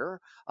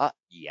year,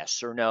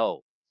 yes or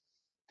no.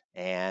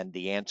 And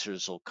the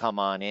answers will come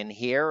on in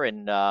here.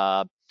 And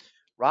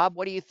Rob,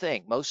 what do you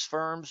think? Most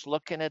firms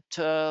looking at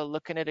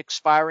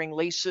expiring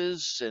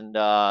leases and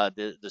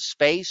the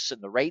space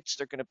and the rates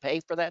they're going to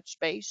pay for that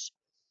space.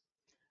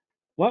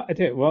 Well, I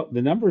tell you, well,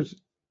 the numbers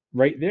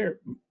right there,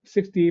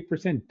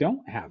 68%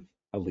 don't have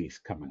a lease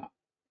coming up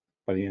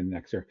by the end of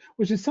next year,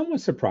 which is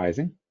somewhat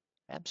surprising.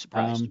 I'm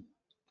surprised. Um,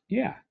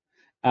 yeah.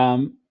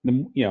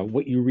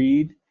 What you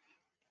read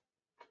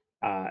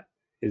uh,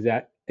 is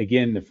that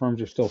again the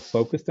firms are still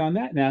focused on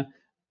that now,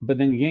 but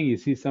then again you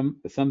see some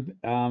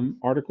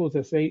articles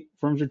that say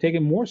firms are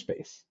taking more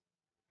space.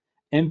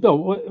 And Bill,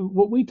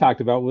 what we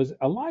talked about was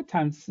a lot of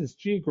times this is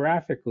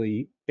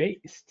geographically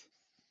based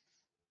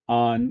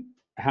on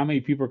how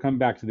many people are coming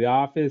back to the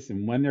office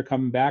and when they're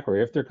coming back or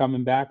if they're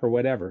coming back or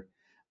whatever,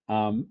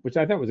 which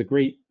I thought was a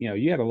great.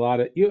 You had a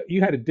lot of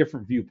you had a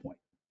different viewpoint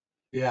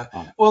Yeah.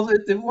 on it. Well,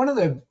 one of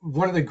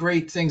the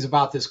great things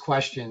about this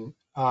question,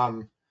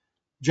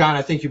 John,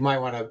 I think you might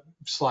want to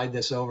slide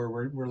this over.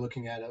 We're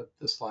looking at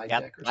the slide Yep,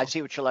 deck or I something.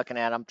 see what you're looking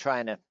at. I'm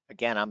trying to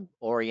again. I'm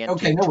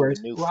Okay, orienting no to a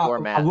worries. new Well,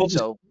 format.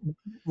 So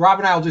Rob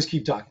and I will just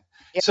keep talking.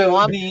 yeah, well, So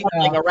I'm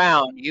stumbling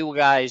around. You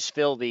guys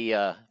fill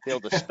the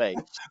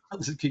space. I'll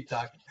just keep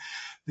talking.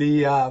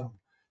 The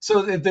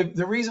so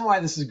the reason why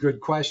this is a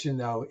good question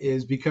though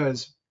is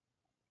because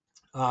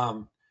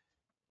um,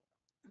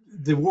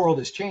 the world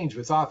has changed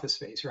with office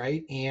space,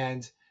 right?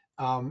 And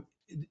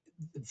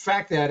the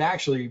fact that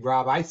actually,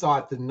 Rob, I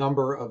thought the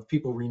number of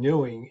people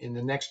renewing in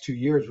the next 2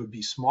 years would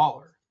be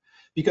smaller,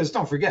 because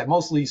don't forget,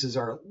 most leases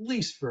are at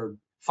least for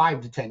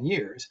 5 to 10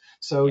 years.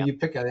 So Yep. you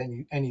pick at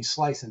any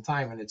slice in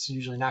time, and it's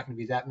usually not going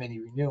to be that many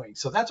renewing.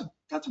 So that's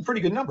a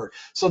pretty good number.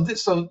 So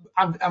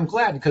I'm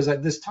glad, because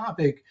this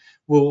topic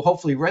will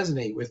hopefully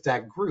resonate with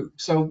that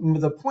group. So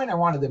the point I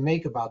wanted to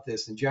make about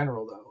this in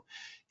general, though,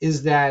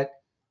 is that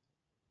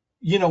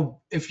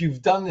if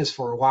you've done this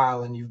for a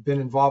while and you've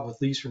been involved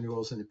with lease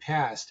renewals in the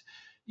past,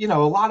 a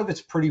lot of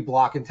it's pretty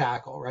block and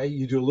tackle, right?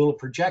 You do a little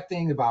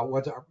projecting about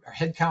what our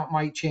headcount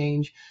might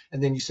change,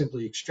 and then you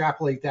simply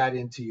extrapolate that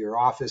into your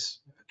office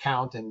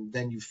account, and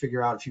then you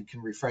figure out if you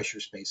can refresh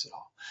your space at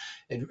all,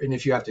 and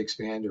if you have to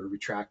expand or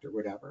retract or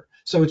whatever.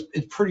 So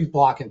it's pretty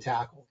block and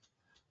tackle.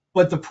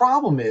 But the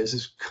problem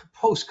is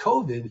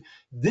post-COVID,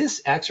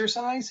 this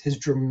exercise has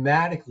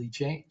dramatically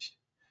changed.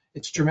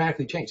 It's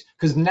dramatically changed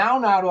because now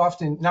not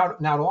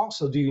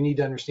also do you need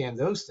to understand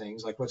those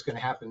things, like what's going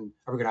to happen.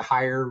 Are we going to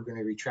hire? We're going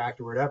to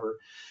retract or whatever.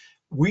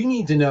 We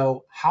need to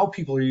know how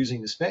people are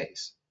using the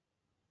space.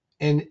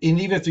 And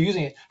even if they're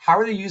using it, how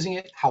are they using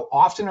it? How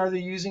often are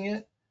they using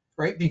it?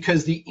 Right?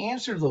 Because the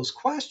answer to those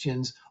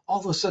questions all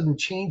of a sudden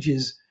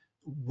changes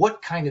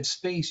what kind of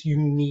space you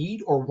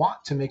need or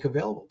want to make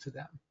available to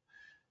them.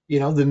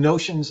 The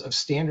notions of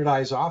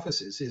standardized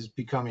offices is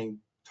becoming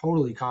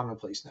totally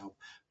commonplace now.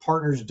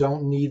 Partners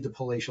don't need the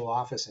palatial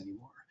office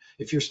anymore.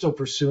 If you're still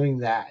pursuing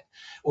that,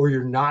 or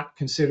you're not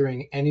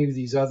considering any of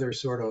these other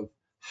sort of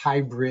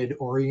hybrid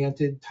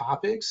oriented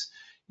topics,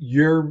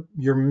 you're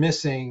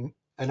missing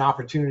an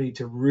opportunity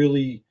to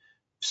really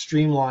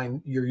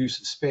streamline your use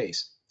of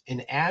space.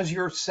 And as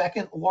your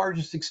second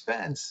largest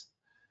expense,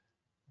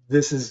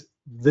 this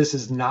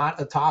is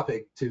not a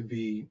topic to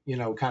be,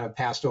 kind of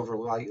passed over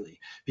lightly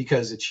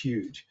because it's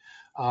huge.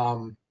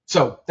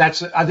 So I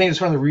think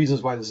it's one of the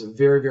reasons why this is a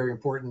very, very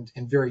important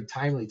and very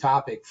timely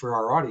topic for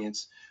our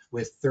audience,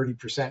 with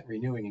 30%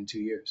 renewing in 2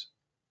 years.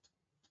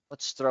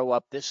 Let's throw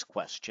up this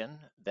question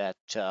that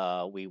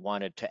we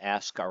wanted to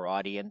ask our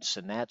audience,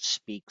 and that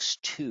speaks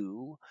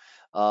to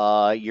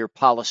your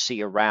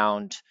policy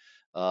around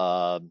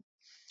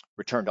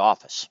return to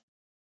office.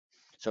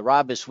 So,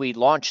 Rob, as we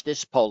launch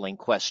this polling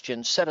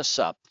question, set us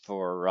up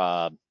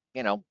for,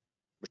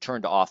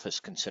 return to office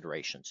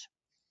considerations.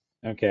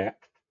 Okay.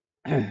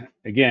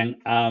 Again,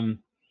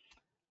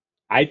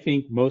 I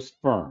think most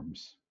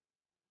firms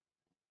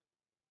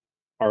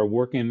are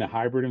working in the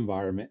hybrid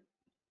environment,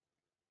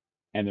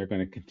 and they're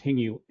going to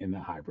continue in the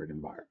hybrid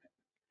environment.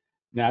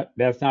 Now,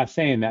 that's not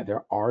saying that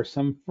there are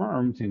some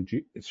firms in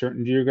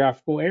certain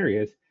geographical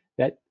areas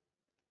that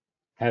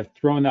have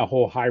thrown that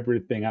whole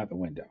hybrid thing out the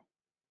window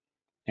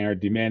and are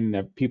demanding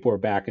that people are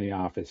back in the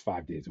office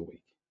 5 days a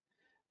week.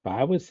 But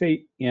I would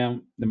say,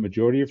 the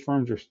majority of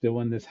firms are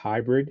still in this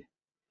hybrid.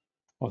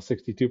 Well,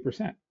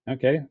 62%.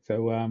 Okay,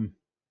 so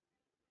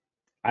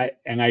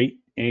and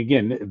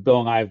again, Bill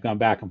and I have gone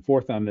back and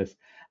forth on this.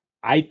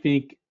 I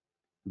think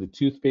the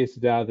toothpaste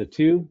is out of the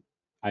tube.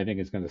 I think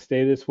it's going to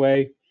stay this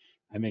way.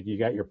 I think you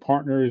got your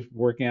partners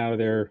working out of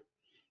their,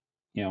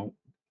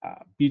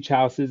 beach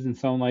houses and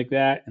so on like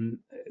that, and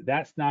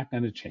that's not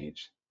going to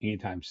change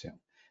anytime soon.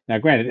 Now,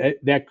 granted,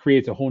 that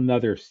creates a whole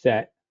nother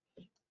set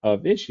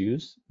of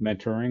issues,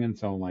 mentoring and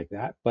so on like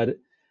that. But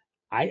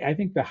I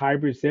think the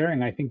hybrid's there,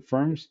 and I think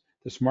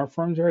the smart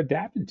firms are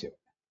adapting to it,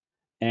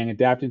 and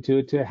adapting to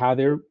it to how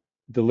they're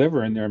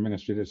delivering their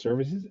administrative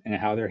services and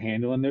how they're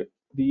handling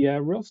the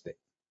real estate.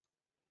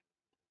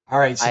 All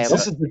right, I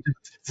since have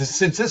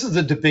this is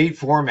a debate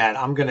format,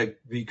 I'm going to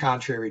be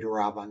contrary to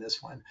Rob on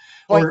this one.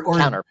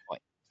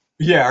 counterpoint.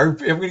 Yeah, I'm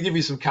going to give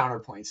you some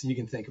counterpoints and you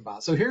can think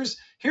about. So here's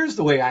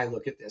the way I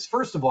look at this.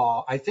 First of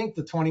all, I think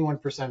the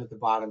 21% at the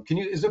bottom.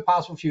 Is it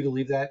possible for you to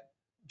leave that,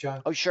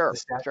 John? Oh, sure.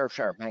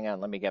 Hang on,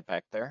 let me get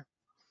back there.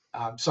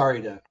 I'm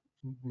sorry to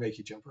make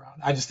you jump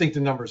around. I just think the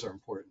numbers are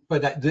important.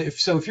 But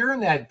if you're in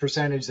that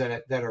percentage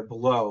that are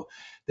below,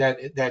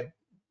 that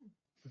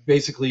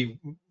basically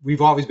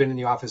we've always been in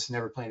the office and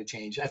never plan to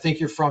change. I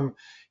think you're from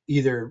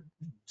either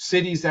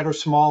cities that are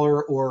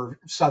smaller or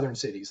southern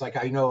cities.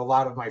 Like I know a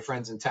lot of my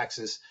friends in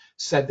Texas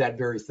said that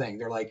very thing.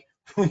 They're like,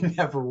 we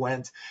never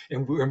went,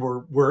 and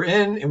we're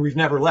in, and we've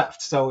never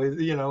left. So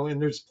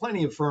and there's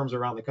plenty of firms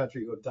around the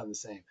country who have done the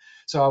same.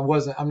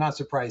 So I'm not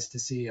surprised to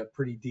see a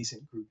pretty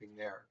decent grouping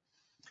there.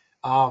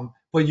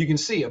 But you can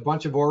see a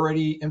bunch of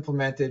already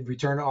implemented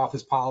return to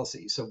office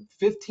policies. So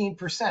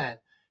 15%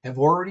 have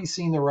already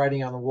seen the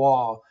writing on the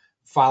wall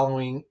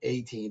following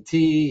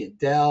AT&T and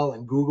Dell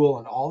and Google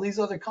and all these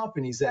other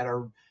companies that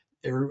are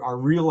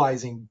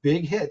realizing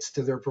big hits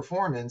to their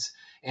performance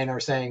and are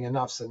saying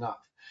enough's enough.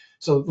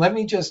 So let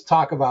me just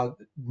talk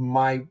about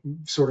my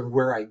sort of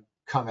where I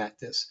come at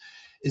this.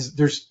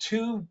 There's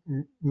two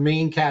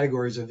main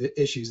categories of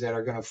issues that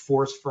are going to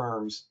force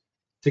firms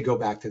to go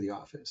back to the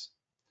office.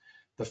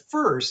 The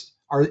first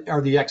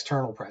are the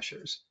external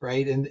pressures,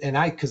 right?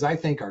 Because I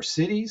think our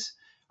cities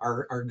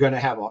are going to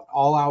have an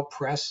all-out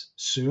press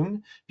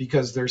soon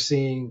because they're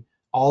seeing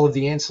all of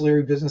the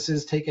ancillary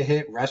businesses take a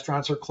hit.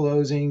 Restaurants are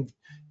closing,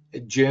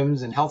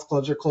 gyms and health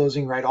clubs are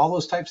closing, right? All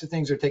those types of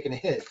things are taking a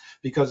hit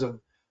because of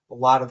a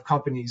lot of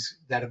companies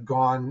that have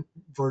gone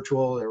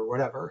virtual or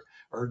whatever,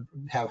 or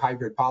have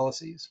hybrid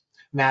policies.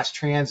 Mass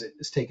transit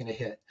is taking a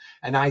hit.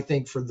 And I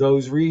think for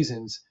those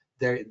reasons,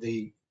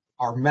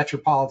 our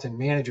metropolitan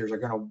managers are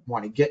going to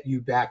want to get you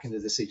back into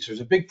the city. So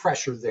there's a big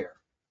pressure there.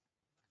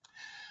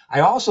 I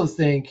also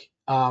think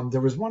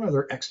There was one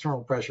other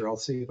external pressure. I'll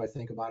see if I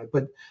think about it,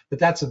 but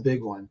that's a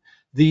big one.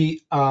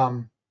 The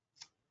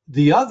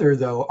other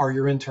though are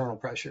your internal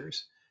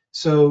pressures.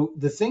 So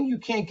the thing you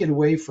can't get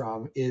away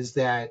from is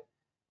that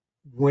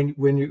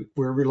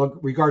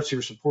regards to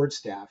your support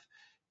staff,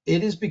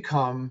 it has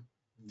become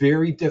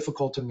very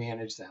difficult to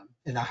manage them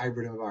in a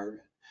hybrid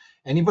environment.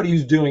 Anybody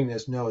who's doing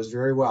this knows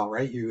very well,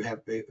 right? You have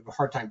a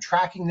hard time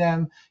tracking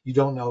them. You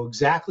don't know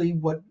exactly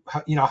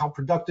how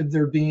productive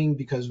they're being,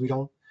 because we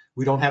don't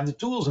have the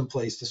tools in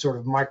place to sort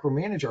of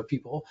micromanage our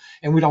people,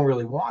 and we don't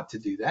really want to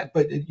do that.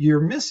 But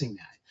you're missing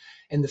that,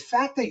 and the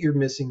fact that you're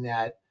missing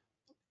that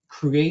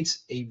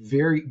creates a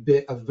very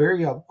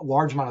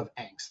large amount of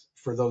angst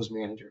for those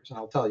managers, and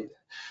I'll tell you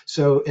that.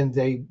 So, and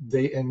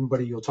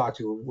anybody you'll talk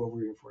to will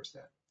reinforce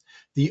that.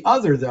 The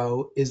other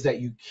though is that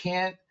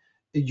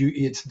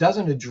it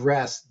doesn't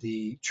address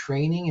the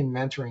training and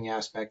mentoring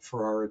aspect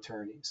for our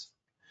attorneys.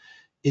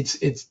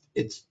 It's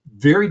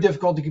very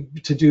difficult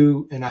to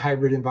do in a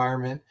hybrid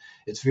environment.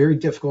 It's very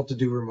difficult to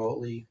do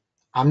remotely.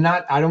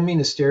 I don't mean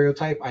to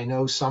stereotype. I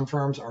know some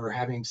firms are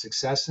having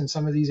success in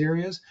some of these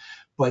areas,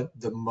 but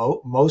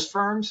most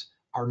firms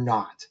are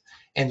not.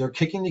 And they're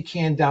kicking the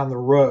can down the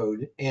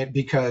road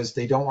because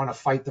they don't want to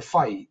fight the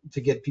fight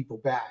to get people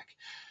back.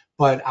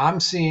 But I'm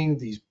seeing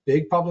these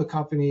big public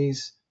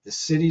companies, the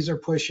cities are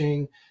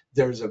pushing.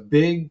 There's a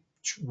big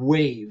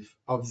wave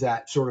of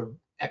that sort of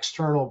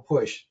external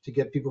push to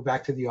get people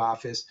back to the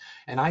office.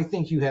 And I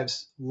think you have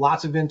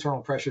lots of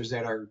internal pressures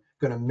that are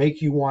going to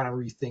make you want to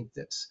rethink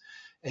this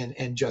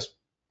and just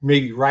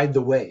maybe ride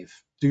the wave.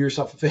 Do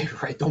yourself a favor,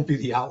 right? Don't be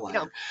the You know,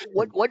 outlier.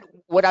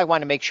 what I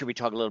want to make sure we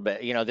talk a little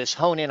bit, this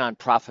hone in on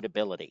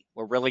profitability.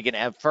 We're really going to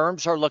have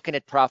firms are looking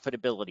at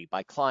profitability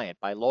by client,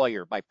 by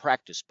lawyer, by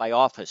practice, by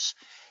office.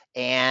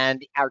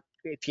 And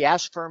if you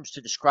ask firms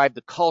to describe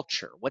the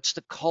culture, what's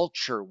the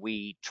culture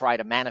we try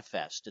to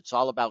manifest? It's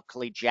all about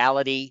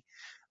collegiality,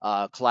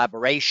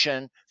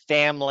 collaboration,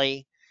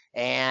 family.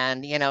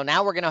 And,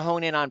 now we're going to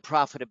hone in on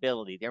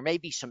profitability. There may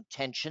be some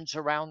tensions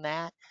around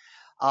that.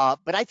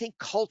 But I think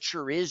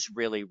culture is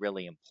really,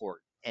 really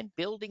important, and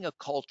building a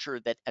culture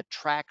that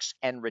attracts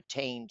and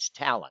retains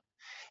talent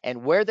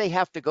and where they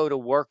have to go to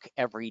work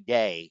every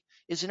day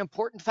is an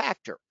important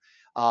factor.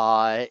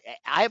 I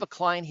have a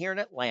client here in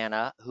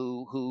Atlanta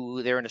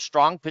who they're in a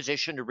strong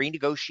position to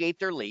renegotiate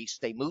their lease.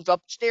 They moved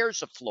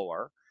upstairs a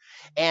floor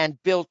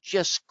and built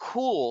just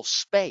cool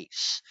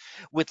space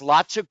with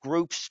lots of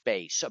group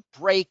space, a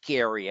break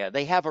area.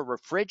 They have a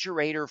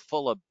refrigerator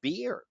full of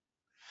beer,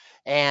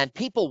 and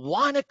people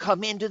want to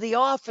come into the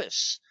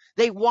office.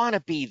 They want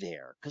to be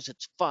there because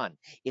it's fun.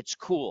 It's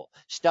cool.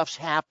 Stuff's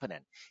happening.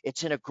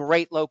 It's in a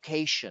great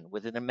location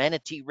with an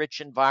amenity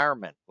rich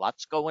environment.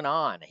 Lots going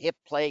on. A hip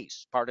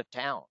place, part of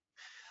town.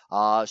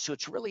 So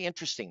it's really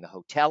interesting. The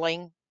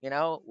hoteling,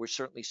 we're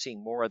certainly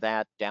seeing more of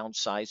that,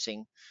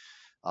 downsizing.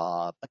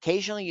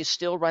 Occasionally, you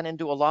still run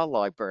into a law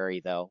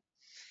library, though.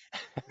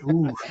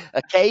 Ooh,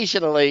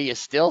 Occasionally, you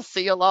still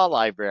see a law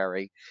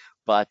library,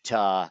 but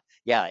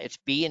yeah, it's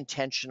be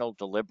intentional,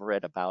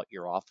 deliberate about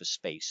your office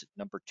space.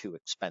 Number two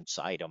expense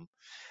item.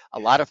 A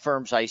lot of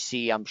firms I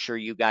see, I'm sure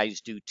you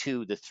guys do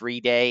too, the 3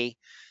 day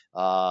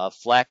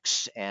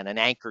flex and an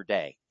anchor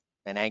day.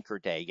 An anchor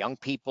day. Young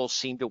people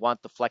seem to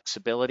want the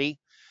flexibility.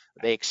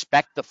 They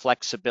expect the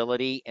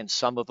flexibility, and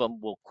some of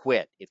them will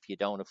quit if you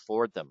don't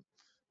afford them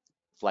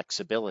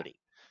flexibility.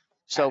 I,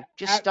 So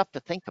just I, stuff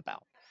to think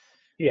about.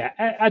 yeah,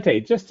 I tell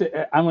you,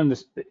 I'm going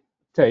to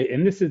tell you,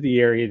 and this is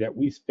the area that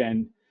we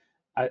spend.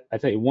 I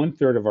tell you,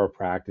 1/3 of our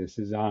practice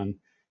is on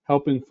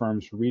helping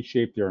firms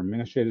reshape their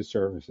administrative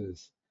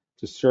services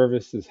to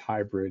service this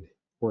hybrid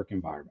work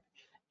environment.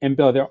 And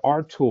Bill, there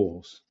are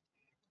tools.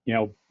 You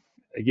know,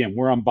 again,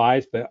 we're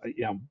unbiased, but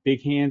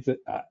Big Hands,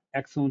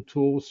 excellent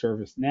tool,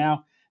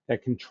 ServiceNow,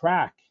 that can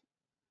track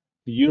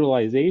the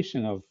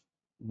utilization of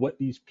what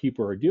these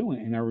people are doing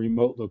in a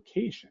remote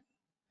location,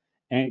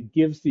 and it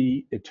gives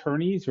the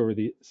attorneys or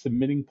the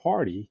submitting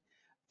party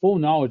full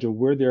knowledge of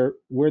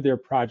where their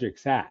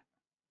project's at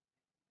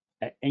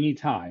any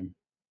time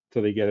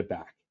till they get it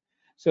back.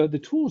 So the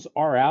tools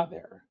are out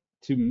there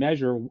to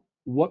measure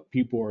what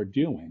people are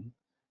doing.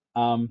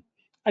 Um,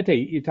 I tell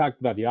you, you talked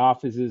about the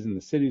offices and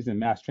the cities and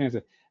mass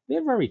transit.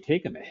 They've already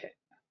taken the hit.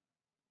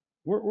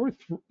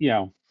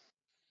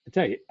 I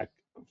tell you,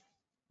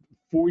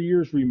 4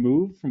 years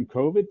removed from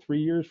COVID,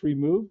 3 years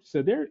removed,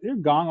 so they're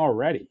gone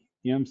already.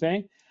 You know what I'm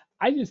saying?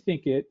 I just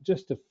think it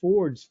just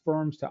affords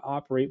firms to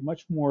operate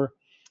much more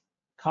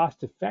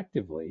cost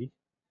effectively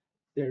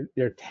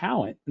their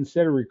talent.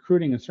 Instead of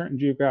recruiting in certain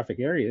geographic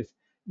areas,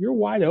 you're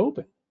wide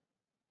open.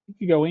 You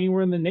can go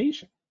anywhere in the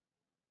nation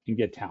and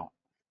get talent,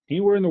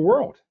 anywhere in the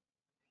world.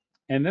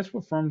 And that's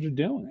what firms are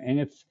doing. And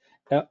it's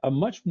a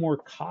much more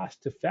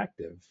cost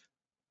effective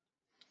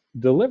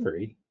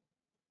delivery,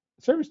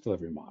 service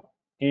delivery model.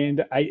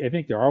 And I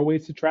think there are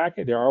ways to track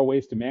it, there are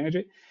ways to manage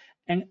it.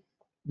 And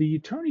the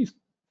attorneys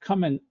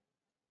coming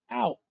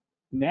out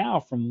now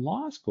from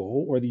law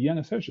school or the young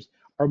associates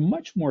are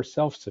much more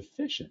self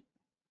sufficient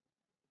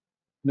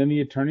than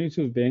the attorneys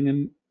who have been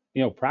in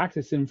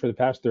practicing for the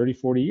past 30,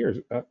 40 years.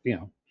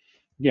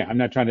 Yeah, I'm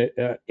not trying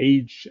to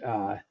age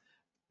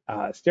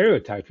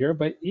stereotype here,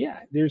 but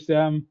yeah, there's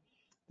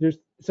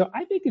so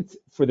I think it's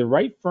for the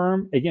right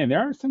firm. Again, there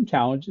are some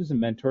challenges in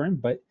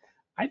mentoring, but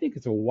I think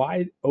it's a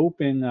wide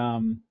open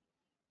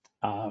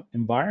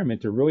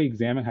environment to really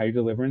examine how you're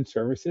delivering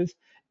services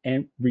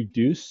and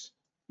reduce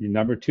your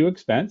number two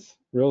expense,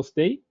 real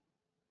estate,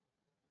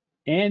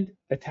 and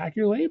attack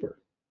your labor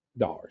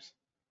dollars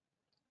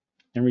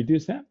and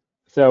reduce them.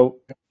 So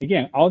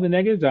again, all the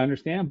negatives I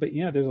understand, but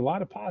there's a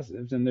lot of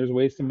positives and there's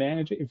ways to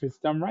manage it if it's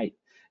done right.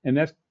 And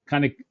that's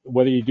kind of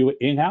whether you do it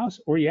in-house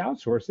or you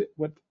outsource it,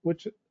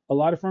 which a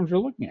lot of firms are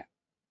looking at.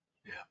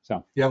 Yeah.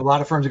 So Yeah, a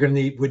lot of firms are going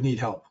to would need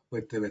help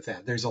with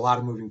that. There's a lot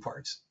of moving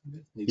parts.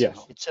 It needs some yes,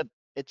 help.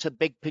 It's a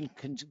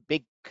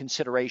big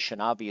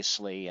consideration,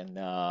 obviously, and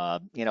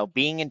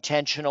being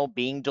intentional,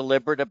 being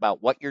deliberate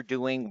about what you're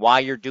doing, why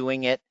you're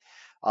doing it.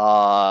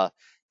 Uh,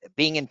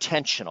 Being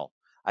intentional,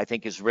 I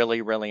think, is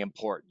really, really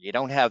important. You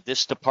don't have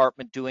this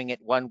department doing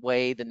it one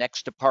way, the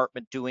next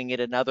department doing it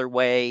another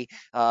way.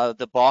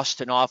 The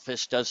Boston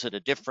office does it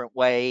a different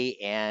way,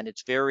 and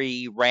it's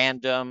very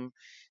random.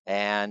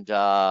 And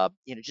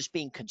just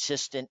being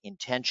consistent,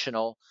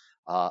 intentional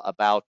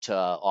about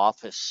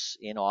office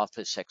in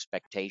office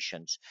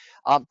expectations.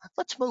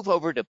 Let's move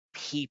over to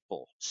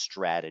people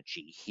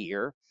strategy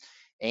here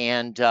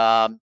and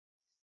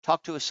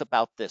talk to us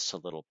about this a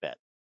little bit.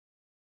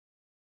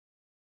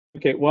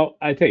 okay. Well,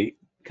 I tell you,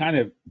 kind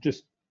of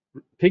just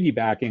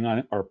piggybacking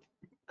on our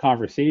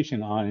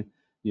conversation on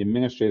the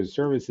administrative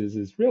services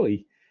is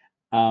really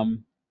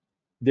um,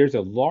 there's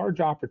a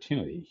large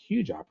opportunity,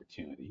 huge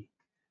opportunity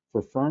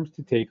for firms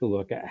to take a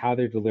look at how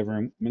they're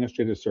delivering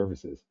administrative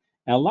services.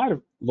 And a lot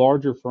of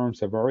larger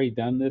firms have already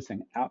done this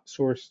and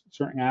outsourced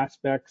certain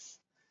aspects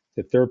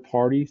to third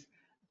parties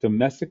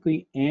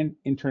domestically and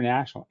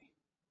internationally.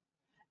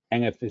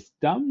 And if it's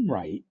done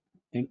right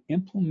and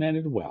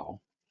implemented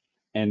well,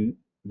 and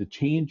the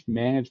change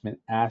management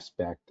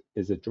aspect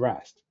is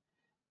addressed,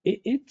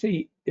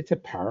 it's a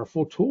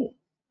powerful tool.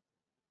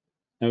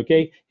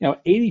 Okay,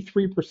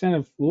 83%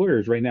 of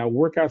lawyers right now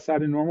work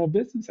outside of normal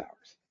business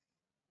hours.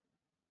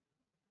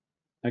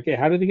 Okay,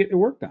 how do they get their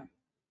work done?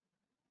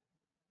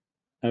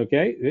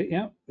 Okay,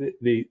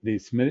 they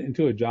submit it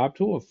into a job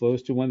tool. It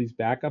flows to one of these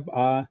backup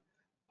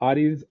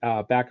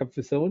backup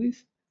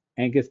facilities,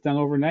 and gets done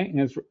overnight,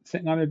 and it's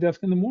sitting on their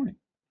desk in the morning.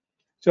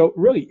 So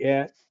really,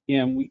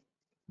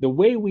 the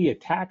way we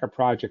attack a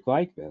project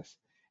like this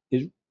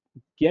is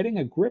getting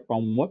a grip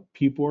on what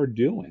people are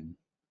doing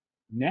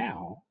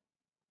now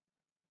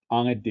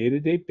on a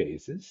day-to-day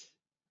basis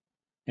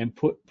and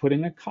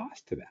putting a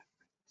cost to that.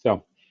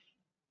 So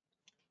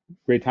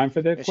great time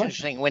for that It's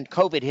question. interesting. When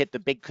COVID hit, the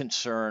big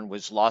concern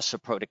was loss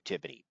of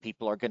productivity.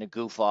 People are going to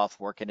goof off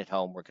working at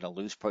home. We're going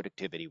to lose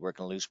productivity. We're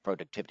going to lose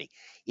productivity.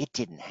 It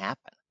didn't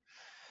happen.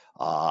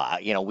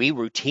 We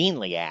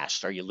routinely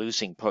asked, "Are you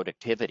losing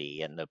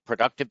productivity?" And the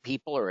productive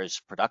people are as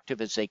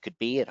productive as they could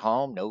be at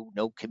home.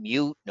 No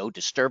commute, no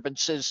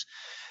disturbances.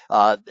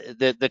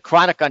 The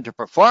chronic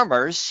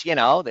underperformers,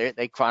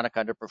 they chronic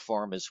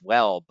underperform as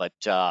well. But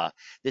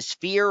this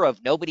fear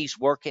of nobody's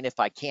working if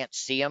I can't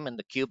see them in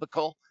the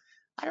cubicle,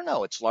 I don't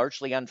know. It's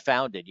largely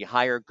unfounded. You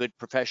hire good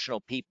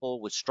professional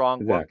people with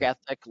strong work Exactly.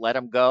 ethic, let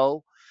them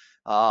go.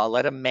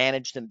 Let them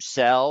manage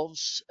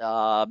themselves.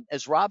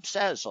 As Rob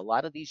says, a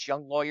lot of these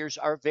young lawyers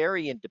are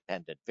very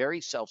independent,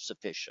 very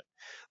self-sufficient.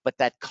 But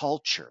that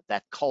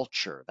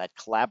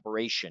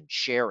collaboration,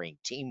 sharing,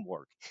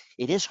 teamwork,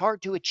 it is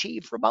hard to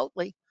achieve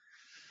remotely.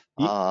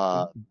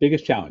 Uh,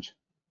 Biggest challenge,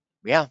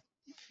 yeah,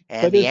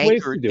 but and the there's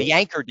ways anchor to do the it.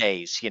 anchor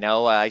days,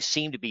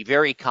 seem to be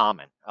very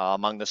common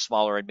among the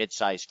smaller and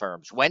mid-sized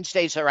firms.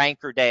 Wednesdays are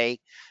anchor day.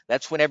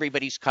 That's when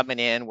everybody's coming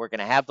in. We're going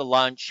to have the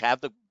lunch,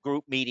 have the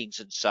group meetings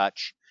and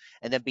such,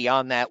 and then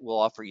beyond that, we'll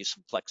offer you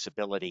some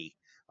flexibility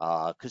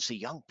because the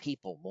young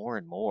people more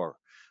and more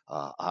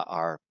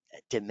are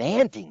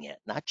demanding it,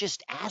 not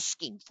just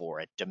asking for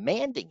it,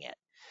 demanding it.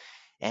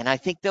 And I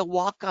think they'll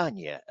walk on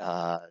you.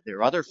 There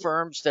are other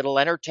firms that'll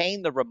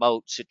entertain the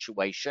remote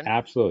situation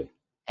Absolutely.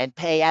 and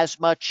pay as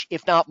much,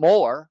 if not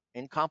more,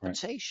 in Right.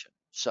 compensation.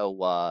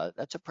 So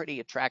that's a pretty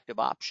attractive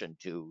option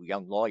to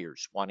young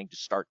lawyers wanting to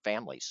start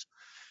families.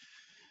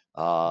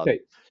 Uh, Okay,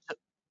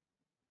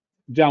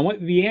 John, what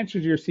the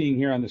answers you're seeing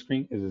here on the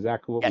screen is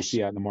exactly what we yes.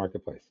 see out in the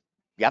marketplace.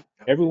 Yep.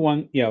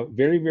 Everyone,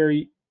 very,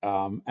 very,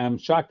 and I'm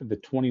shocked at the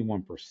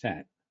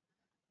 21%.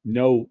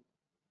 No,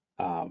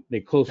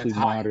 they closely That's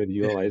high. monitor the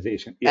Yeah.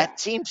 utilization. Yeah, That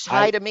seems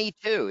high I, to me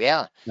too.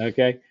 Yeah.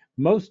 okay.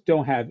 Most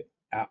don't have,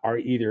 are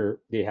either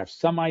they have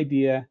some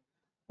idea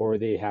or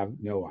they have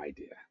no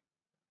idea.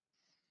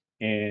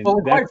 And Well,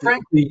 and quite that's,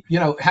 frankly,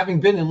 having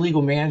been in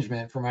legal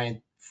management for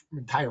my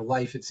entire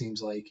life, it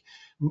seems like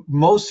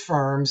most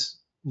firms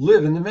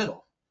live in the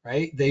middle,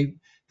 right? They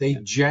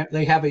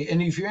have a,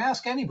 and if you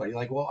ask anybody,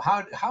 like, well,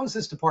 how is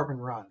this department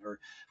run, or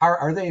how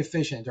are they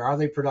efficient, or are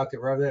they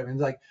productive, or are they, and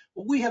like,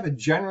 well, we have a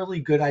generally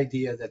good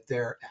idea that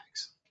they're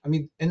X. I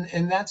mean,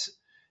 and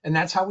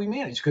that's how we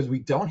manage because we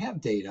don't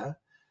have data.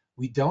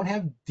 We don't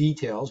have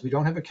details. We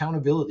don't have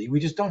accountability. We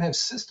just don't have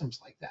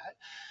systems like that.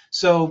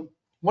 So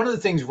one of the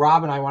things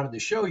Rob and I wanted to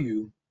show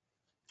you,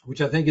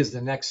 which I think is the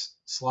next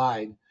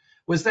slide,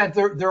 was that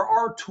there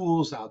are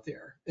tools out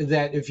there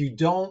that if you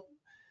don't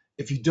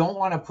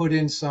want to put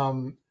in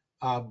some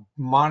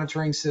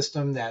monitoring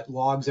system that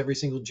logs every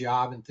single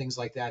job and things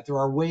like that, there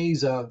are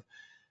ways of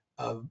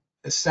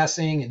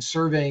assessing and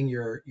surveying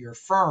your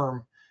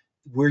firm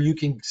where you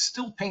can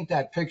still paint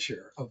that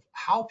picture of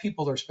how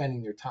people are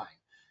spending their time.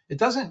 It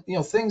doesn't,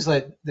 things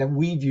that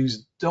we've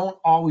used don't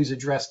always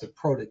address the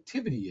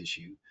productivity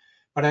issue,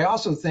 but I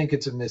also think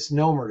it's a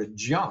misnomer to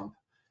jump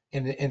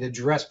and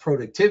address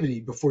productivity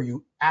before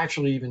you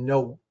actually even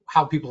know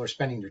how people are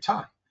spending their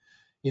time.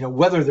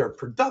 Whether they're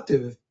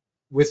productive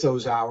with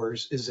those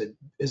hours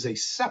is a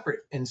separate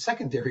and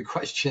secondary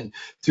question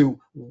to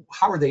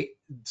how are they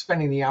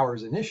spending the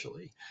hours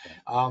initially.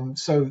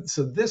 So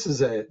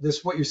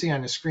this what you're seeing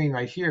on the screen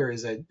right here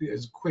is a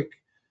quick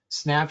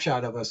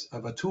snapshot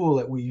of a tool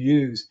that we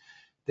use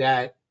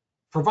that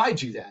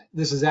provides you that.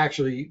 This is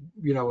actually,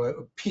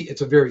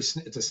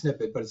 it's a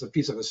snippet, but it's a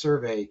piece of a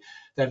survey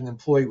that an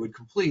employee would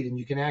complete, and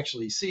you can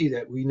actually see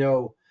that we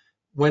know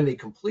when they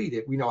complete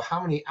it, we know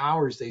how many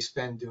hours they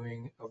spend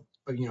doing,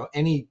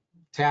 any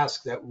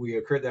task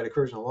that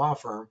occurs in a law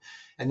firm,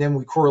 and then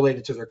we correlate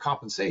it to their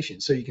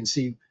compensation. So you can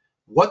see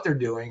what they're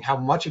doing, how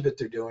much of it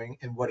they're doing,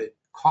 and what it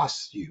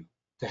costs you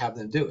to have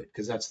them do it,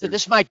 because that's So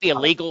this might be a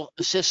legal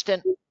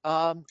assistant.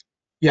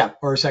 Yeah,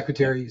 or a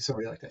secretary,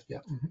 somebody like that. Yeah.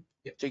 Mm-hmm.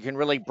 Yeah. So you can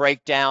really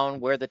break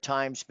down where the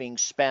time's being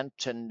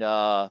spent and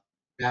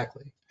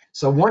Exactly.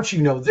 So once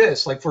you know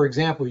this, like for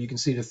example, you can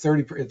see at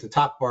the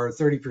top bar,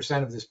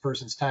 30% of this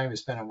person's time is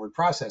spent on word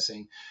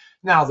processing.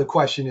 Now the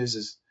question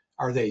is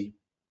are they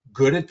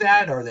good at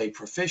that? Are they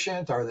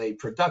proficient? Are they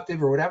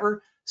productive or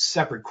whatever?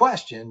 Separate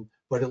question.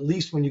 But at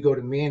least when you go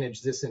to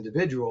manage this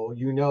individual,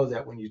 you know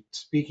that when you're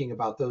speaking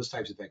about those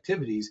types of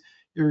activities,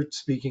 you're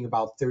speaking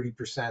about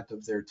 30%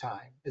 of their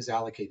time is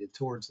allocated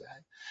towards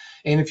that.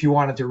 And if you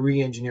wanted to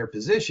re-engineer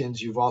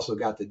positions, you've also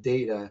got the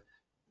data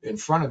in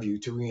front of you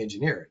to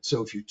re-engineer it.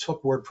 So if you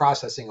took word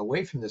processing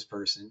away from this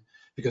person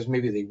because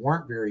maybe they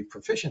weren't very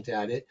proficient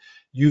at it,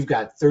 you've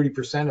got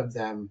 30% of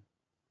them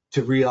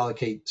to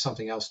reallocate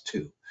something else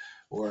to.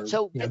 Or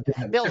so,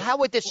 Bill, how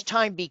would this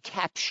time be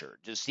captured?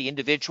 Does the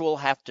individual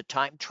have to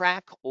time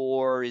track,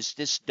 or is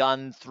this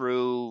done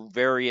through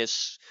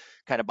various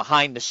kind of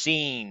behind the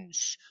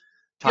scenes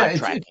time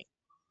tracking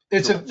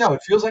tools?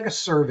 It feels like a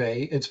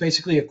survey. It's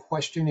basically a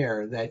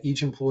questionnaire that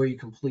each employee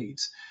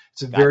completes.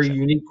 It's a very Gotcha.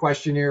 unique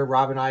questionnaire.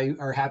 Rob and I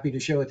are happy to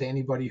show it to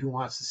anybody who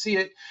wants to see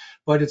it,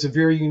 but it's a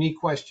very unique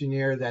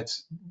questionnaire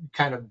that's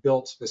kind of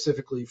built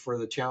specifically for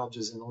the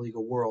challenges in the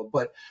legal world.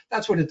 But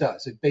that's what it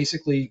does. It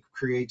basically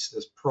creates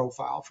this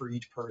profile for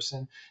each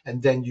person,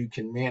 and then you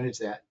can manage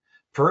that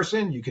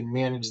person. You can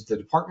manage the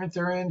department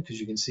they're in because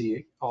you can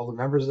see all the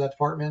members of that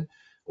department,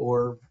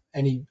 or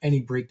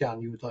any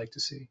breakdown you would like to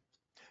see.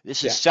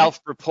 This is Yeah,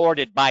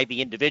 self-reported by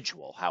the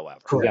individual,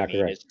 however. I Correct. exactly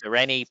mean, right. is there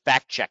any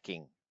fact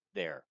checking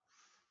there?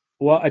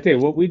 Well, I tell you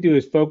what we do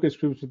is focus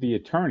groups with the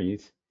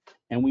attorneys,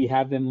 and we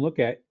have them look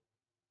at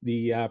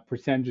the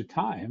percentage of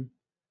time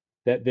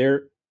that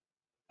their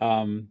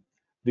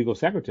legal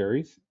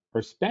secretaries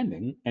are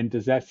spending, and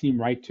does that seem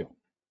right to them?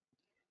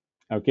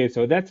 Okay,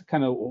 so that's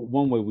kind of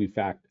one way we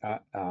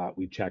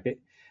check it.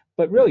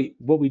 But really,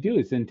 what we do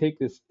is then take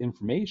this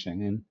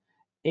information and,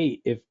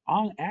 hey, if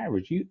on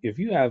average if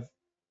you have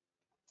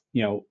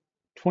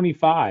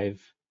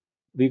 25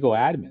 legal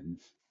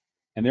admins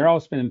and they're all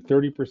spending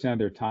 30% of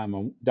their time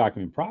on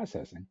document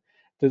processing,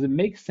 does it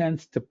make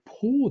sense to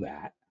pool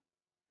that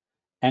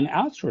and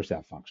outsource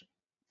that function?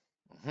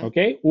 Hmm.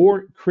 Okay,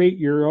 or create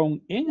your own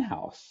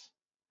in-house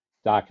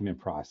document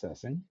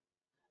processing,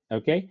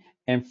 okay,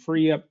 and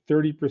free up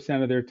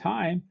 30% of their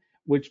time,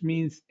 which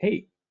means,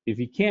 hey, if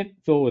you can't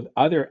fill with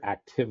other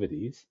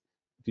activities,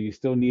 do you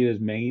still need as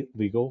many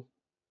legal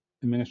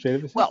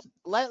administrative Well,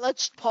 assistants?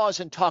 let's pause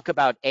and talk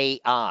about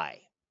AI,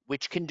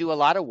 which can do a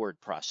lot of word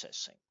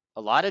processing,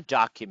 a lot of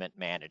document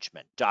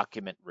management,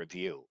 document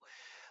review.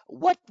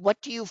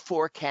 What do you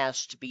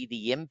forecast to be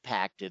the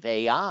impact of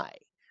AI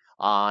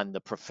on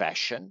the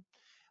profession,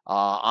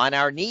 on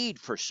our need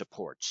for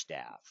support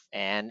staff,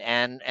 and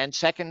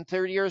second,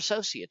 third year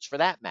associates for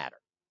that matter?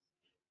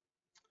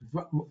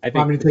 I Want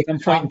think me to at take some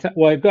that, point in Tom? time,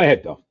 well, go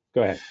ahead, Bill.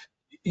 Go ahead.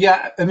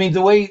 Yeah, I mean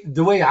the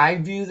way I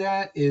view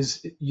that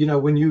is,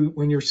 when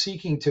you're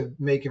seeking to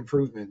make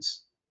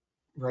improvements,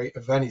 right,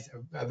 of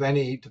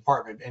any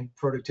department and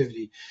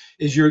productivity,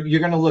 is you're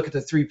going to look at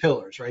the three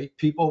pillars, right?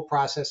 People,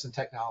 process, and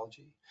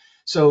technology.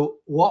 So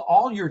what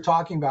all you're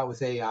talking about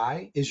with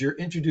AI is you're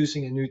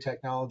introducing a new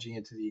technology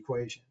into the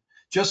equation,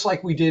 just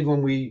like we did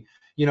when we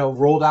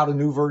rolled out a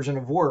new version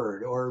of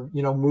Word, or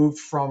moved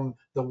from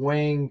the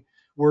Wang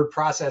word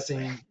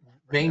processing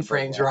Remember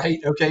mainframes, that. right?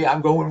 Okay,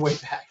 I'm going way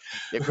back.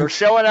 If we're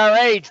showing our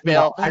age, No,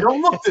 Bill. I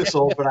don't look this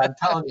old, but I'm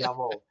telling you, I'm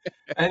old.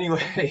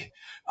 Anyway,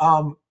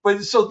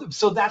 but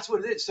so that's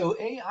what it is. So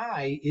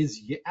AI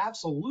is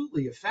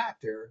absolutely a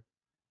factor,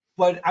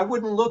 but I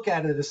wouldn't look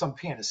at it as some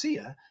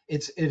panacea.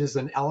 It is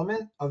an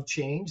element of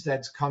change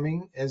that's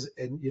coming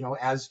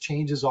as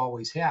changes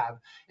always have,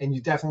 and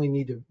you definitely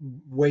need to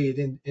weigh it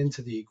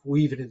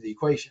weave it into the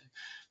equation.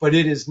 But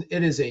it is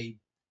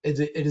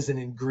an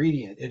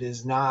ingredient. It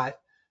is not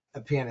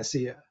a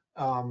panacea.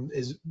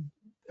 Is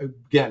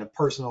again a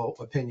personal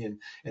opinion,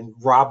 and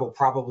Rob will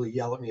probably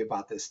yell at me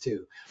about this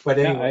too. But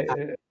No, anyway,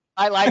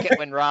 I like it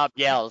when Rob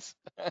yells.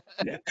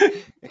 yeah.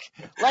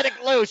 Let it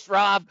loose,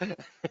 Rob.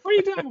 What are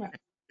you talking about?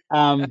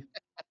 Um,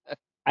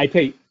 I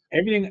tell you,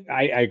 everything,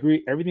 I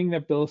agree, everything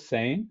that Bill's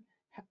saying.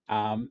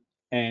 Um,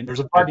 and there's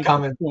a I part think the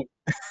coming. point,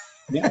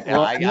 yeah, Yeah,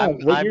 well, no,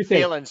 what I'm you're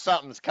saying, feeling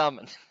something's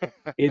coming.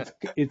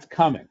 it's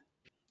coming.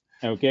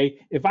 Okay.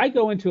 If I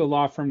go into a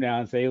law firm now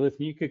and say,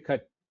 listen, you could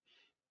cut,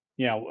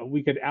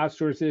 we could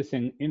outsource this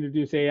and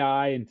introduce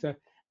AI and stuff,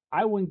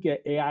 I wouldn't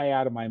get AI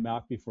out of my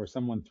mouth before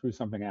someone threw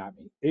something at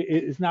me.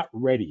 It's not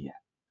ready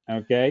yet.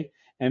 Okay.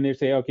 And they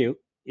say, okay,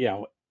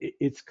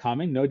 it's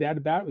coming, no doubt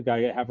about it. We got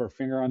to have our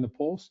finger on the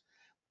pulse,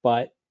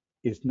 but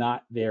it's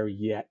not there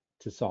yet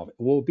to solve it.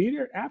 Will it be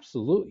there?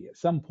 Absolutely, at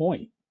some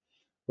point,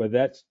 whether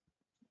that's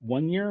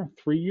 1 year,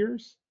 3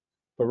 years.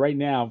 But right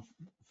now,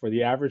 for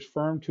the average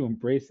firm to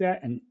embrace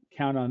that and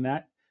count on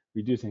that,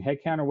 reducing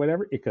headcount or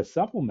whatever, it could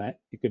supplement,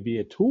 it could be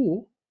a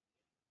tool,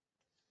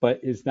 but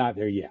it's not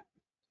there yet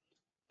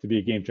to be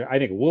a game changer. I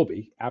think it will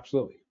be,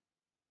 absolutely.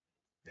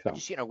 So,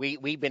 Just,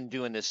 we've been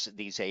doing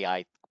these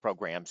AI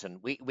programs, and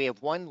we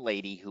have one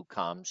lady who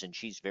comes, and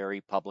she's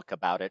very public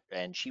about it,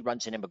 and she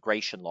runs an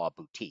immigration law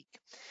boutique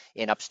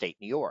in upstate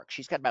New York.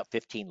 She's got about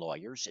 15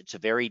 lawyers. It's a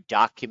very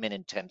document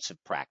intensive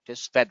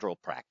practice, federal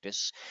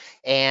practice,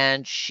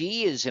 and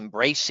she is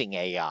embracing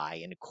AI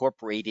and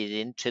incorporated it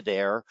into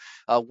their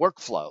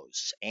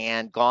workflows,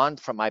 and gone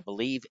from, I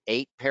believe,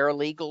 8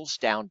 paralegals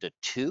down to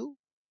 2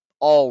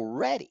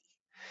 already,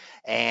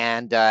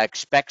 and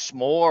expects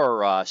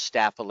more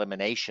staff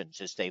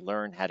eliminations as they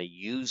learn how to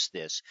use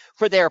this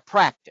for their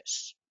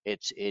practice.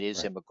 It is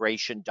Right.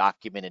 immigration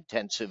document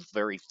intensive,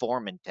 very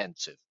form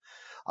intensive.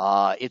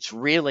 It's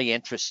really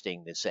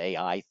interesting, this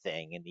AI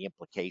thing, and the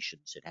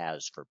implications it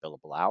has for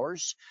billable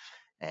hours,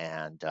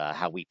 and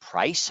how we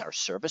price our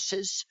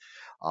services.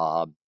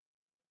 Um,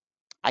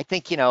 I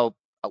think,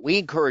 we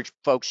encourage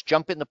folks,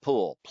 jump in the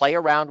pool, play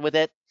around with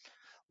it,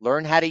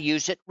 learn how to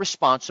use it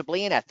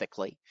responsibly and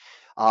ethically.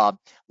 Uh,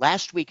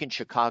 Last week in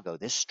Chicago,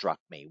 this struck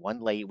me.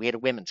 One lady, we had a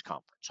women's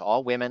conference,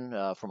 all women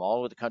from all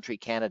over the country,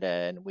 Canada,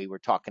 and we were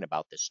talking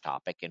about this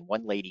topic. And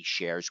one lady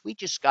shares, we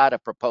just got a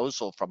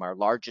proposal from our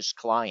largest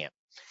client,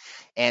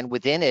 and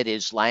within it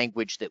is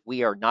language that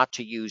we are not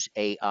to use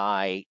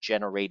AI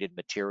generated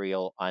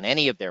material on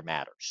any of their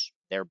matters.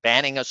 They're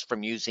banning us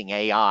from using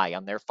AI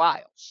on their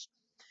files.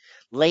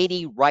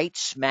 Lady right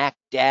smack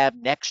dab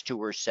next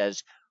to her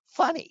says,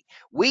 "Funny,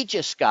 we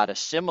just got a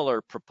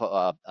similar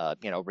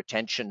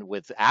retention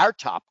with our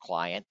top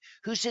client,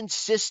 who's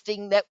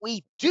insisting that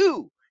we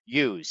do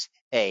use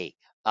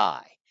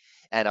AI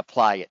and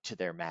apply it to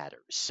their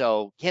matters."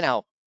 So,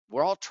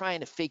 we're all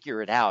trying to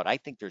figure it out. I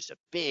think there's a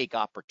big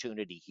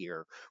opportunity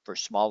here for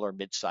smaller,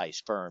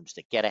 mid-sized firms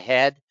to get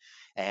ahead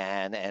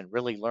and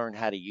really learn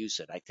how to use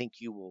it. I think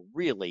you will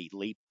really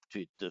leap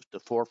to the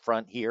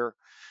forefront here.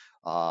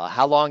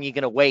 How long are you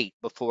going to wait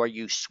before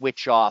you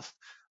switch off,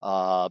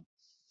 uh,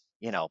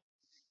 you know,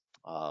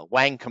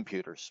 Wang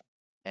computers,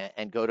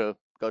 and go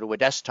to a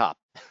desktop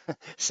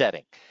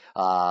setting?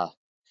 Uh,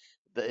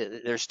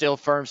 there's still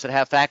firms that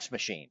have fax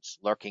machines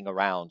lurking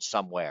around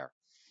somewhere.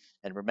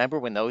 And remember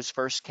when those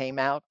first came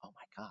out? Oh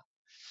my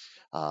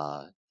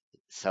God!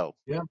 So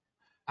Yeah.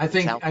 I it's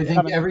think out I there. think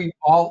coming.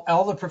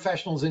 all the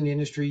professionals in the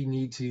industry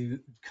need to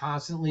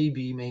constantly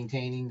be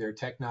maintaining their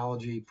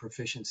technology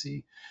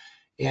proficiency.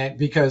 And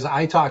because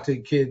I talk to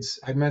kids,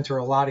 I mentor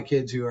a lot of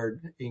kids who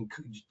are in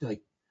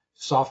like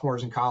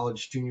sophomores in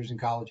college, juniors in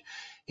college,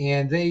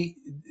 and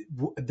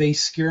they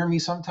scare me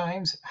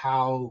sometimes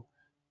how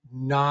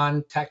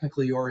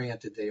non-technically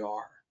oriented they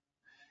are.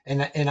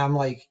 And I'm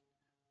like,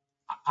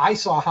 I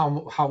saw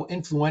how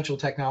influential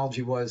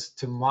technology was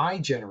to my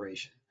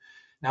generation.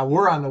 Now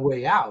we're on the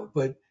way out,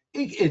 but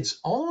it's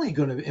only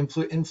going to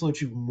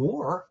influence you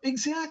more.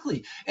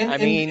 Exactly. And, I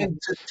and mean,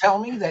 and to tell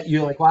me that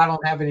you're like, well, I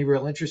don't have any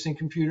real interest in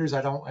computers.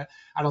 I don't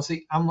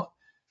see.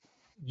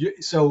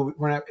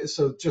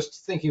 So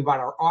just thinking about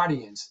our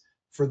audience,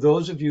 for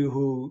those of you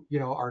who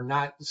are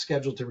not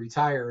scheduled to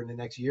retire in the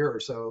next year or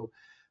so,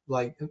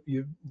 like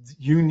you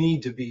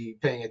need to be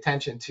paying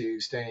attention to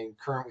staying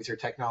current with your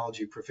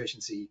technology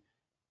proficiency.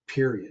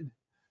 Period.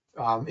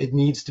 It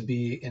needs to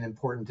be an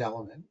important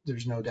element.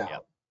 There's no yeah.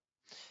 doubt.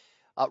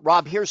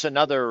 Rob, here's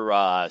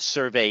another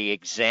survey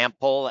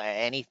example.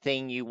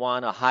 Anything you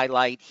want to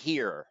highlight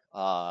here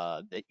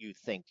that you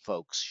think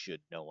folks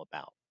should know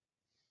about?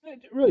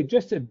 Really,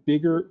 just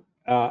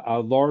a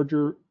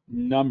larger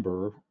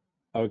number,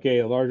 okay,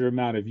 a larger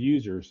amount of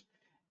users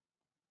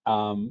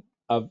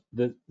of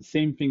the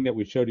same thing that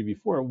we showed you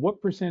before.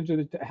 What percentage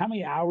of how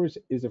many hours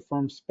is a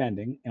firm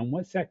spending, and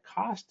what's that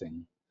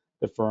costing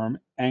the firm?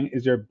 And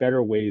is there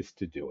better ways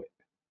to do it?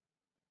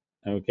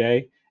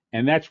 Okay,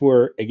 And that's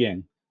where,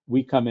 again,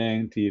 we come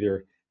in to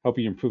either help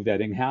you improve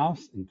that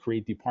in-house and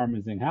create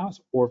departments in-house,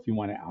 or if you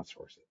want to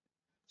outsource it.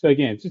 So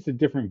again, it's just a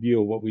different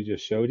view of what we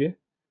just showed you.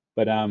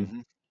 But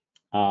Hmm.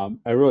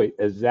 I really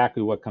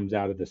exactly what comes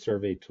out of the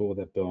survey tool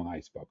that Bill and I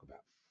spoke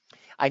about.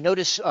 I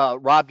notice,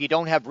 Rob, you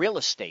don't have real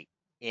estate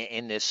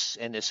in this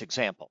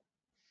example.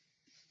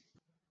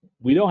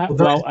 We don't have,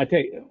 Well, well, I tell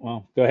you,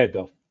 well, go ahead,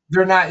 Bill.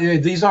 they're not.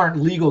 These aren't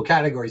legal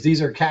categories.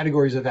 These are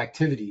categories of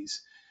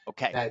activities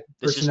Okay, that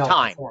this is personnel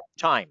perform.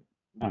 time,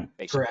 All right.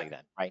 basically Correct.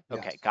 then, right?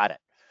 Okay, Yes. got it.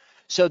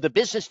 So the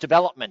business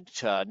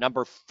development,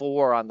 number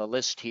 4 on the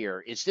list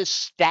here, is this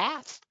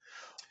staff,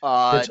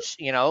 It's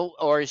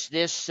or is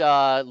this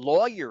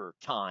lawyer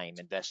time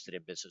invested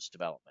in business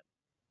development?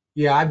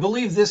 Yeah, I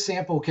believe this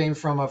sample came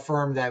from a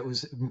firm that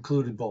was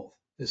included both.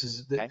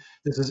 Okay,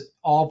 This is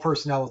all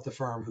personnel at the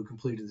firm who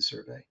completed the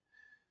survey.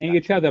 And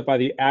you can gotcha. tell that by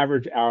the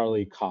average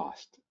hourly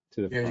cost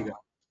to the There you firm. go.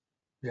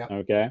 Yeah.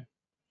 Okay.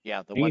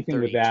 Yeah, the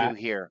Anything with 132 that,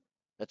 here.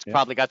 That's yeah.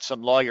 probably got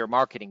some lawyer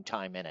marketing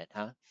time in it,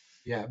 huh?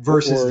 Yeah.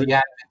 Versus Or the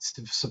admins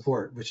to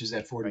support, which is at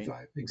Right,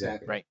 45. exactly.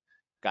 Exactly. right.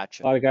 A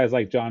Gotcha. lot of guys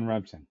like John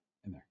Remsen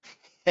in there.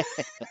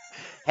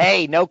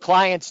 Hey, no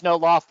clients, no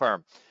law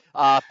firm.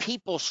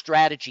 People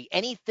strategy.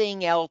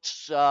 Anything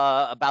else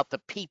about the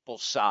people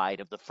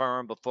side of the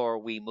firm before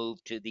we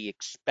move to the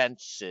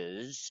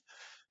expenses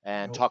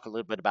and Nope. talk a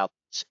little bit about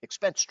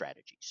expense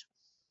strategies?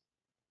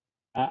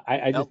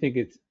 I just Nope. think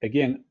it's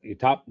again your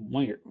top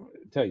one. Your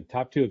tell you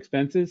top two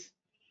expenses,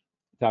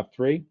 top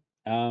three.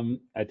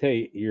 I tell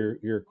you,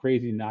 you're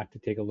crazy not to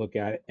take a look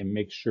at it and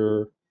make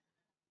sure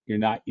you're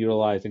not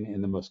utilizing it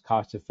in the most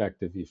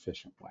cost-effective,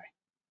 efficient way.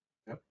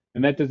 Yep.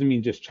 And that doesn't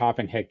mean just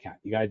chopping headcount.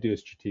 You got to do it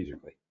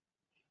strategically,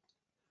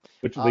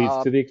 which leads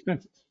Uh, to the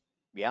expenses.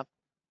 yeah.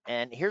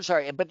 And here's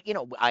our, but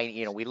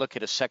we look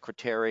at a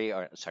secretary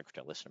or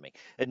secretary, listen to me,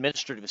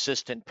 administrative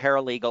assistant,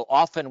 paralegal.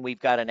 Often we've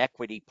got an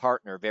equity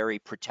partner very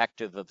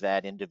protective of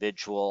that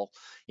individual,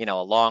 a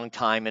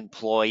longtime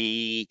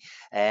employee.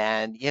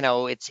 And,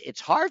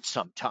 it's hard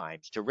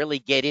sometimes to really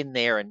get in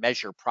there and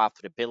measure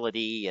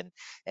profitability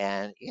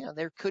and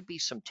there could be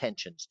some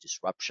tensions,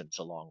 disruptions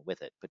along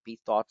with it, but be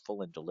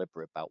thoughtful and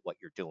deliberate about what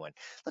you're doing.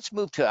 Let's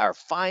move to our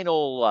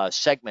final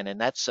segment,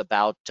 and that's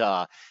about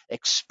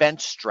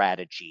expense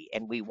strategy.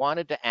 And we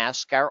wanted to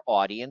ask our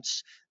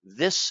audience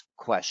this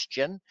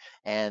question,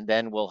 and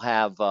then we'll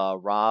have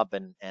Rob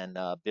and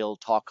Bill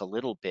talk a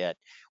little bit,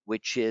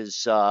 which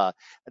is the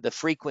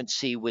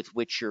frequency with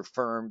which your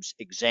firms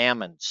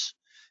examines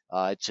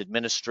its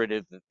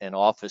administrative and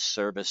office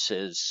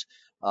services.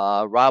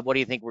 Rob, what do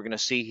you think we're going to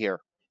see here?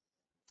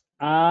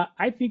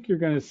 I think you're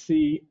going to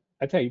see.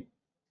 I tell you,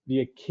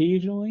 the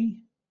occasionally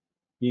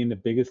being the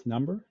biggest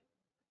number.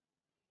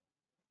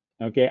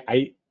 Okay,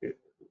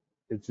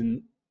 it's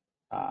in.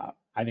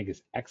 I think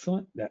it's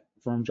excellent that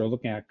firms are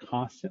looking at it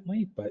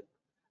constantly, but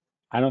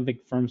I don't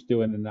think firms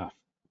do it enough,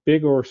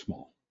 big or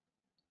small.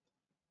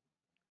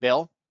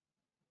 Bill?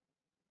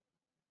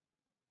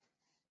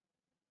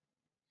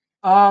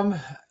 Um,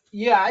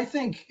 yeah, I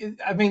think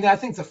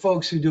the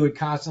folks who do it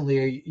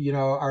constantly,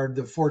 are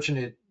the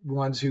fortunate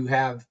ones who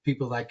have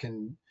people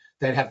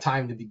that have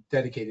time to be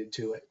dedicated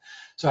to it.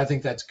 So I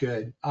think that's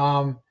good.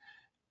 I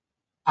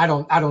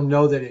don't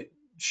know that it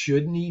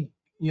should need,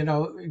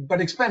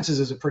 but expenses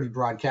is a pretty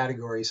broad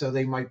category, so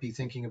they might be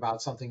thinking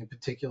about something in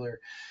particular.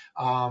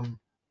 Um,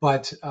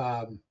 but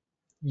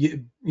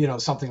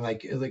something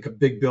like a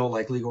big bill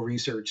like legal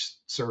research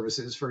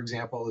services, for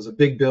example, is a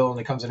big bill and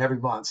it comes in every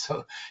month.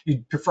 So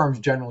firms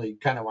generally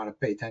kind of want to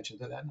pay attention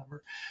to that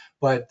number.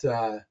 But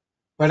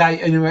I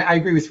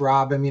agree with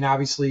Rob. I mean,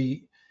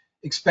 obviously,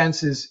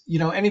 expenses.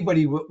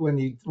 Anybody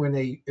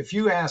if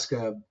you ask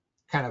a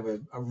kind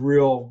of a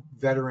real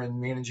veteran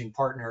managing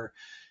partner,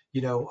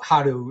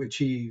 how to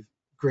achieve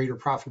greater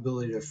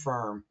profitability to a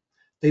firm,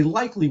 they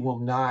likely will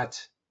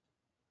not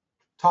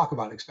talk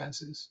about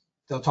expenses.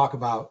 They'll talk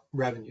about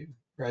revenue,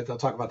 right? They'll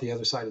talk about the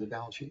other side of the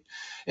balance sheet.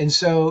 And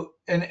so,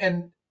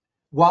 and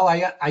while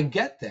I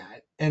get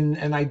that,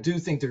 and I do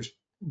think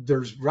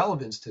there's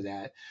relevance to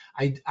that,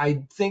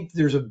 I think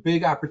there's a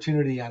big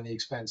opportunity on the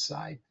expense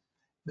side.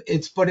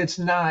 But it's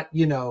not,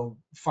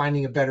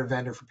 finding a better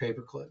vendor for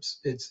paper clips.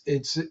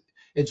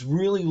 It's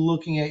really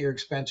looking at your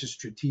expenses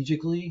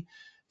strategically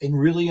and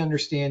really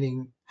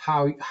understanding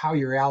how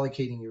you're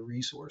allocating your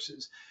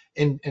resources.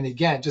 And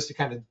again, just to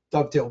kind of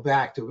dovetail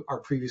back to our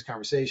previous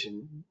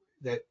conversation,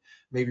 that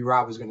maybe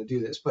Rob was going to do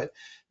this, but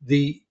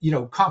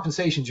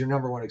compensation is your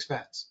number one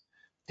expense.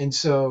 And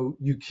so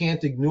you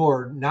can't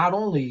ignore not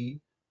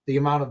only the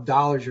amount of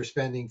dollars you're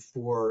spending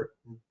for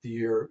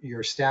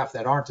your staff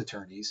that aren't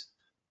attorneys,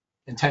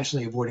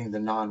 intentionally avoiding the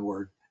non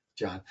word,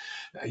 John.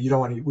 You don't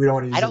want to. We don't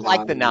want to I use the don't like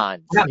non the word.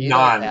 nons. We're not You know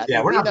non. that.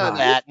 Yeah, we're You not know non.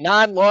 that.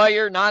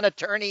 Non-lawyer,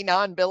 non-attorney,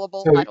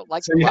 non-billable. So I don't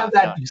like so the you have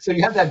that. non. So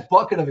you have that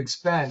bucket of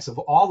expense of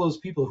all those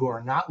people who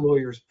are not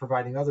lawyers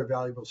providing other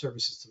valuable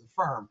services to the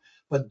firm.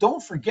 But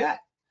don't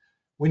forget,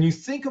 when you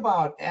think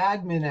about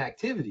admin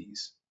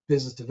activities,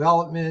 business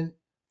development,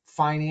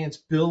 finance,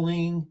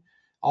 billing,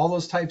 all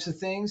those types of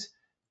things,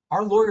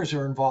 our lawyers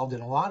are involved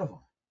in a lot of them.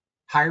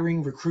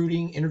 hiring,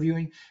 recruiting,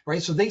 interviewing,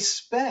 right? So they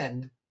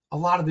spend a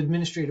lot of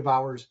administrative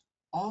hours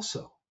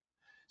also.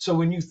 So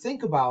when you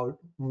think about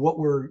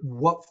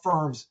what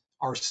firms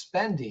are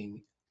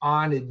spending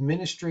on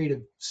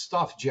administrative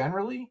stuff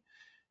generally,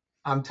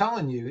 I'm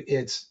telling you,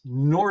 it's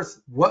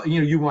north. What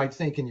you might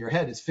think in your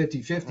head it's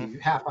 50-50,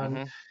 half on.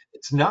 Mm-hmm.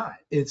 It's not.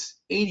 It's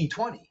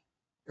 80-20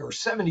 or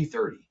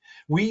 70-30.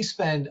 We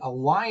spend a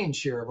lion's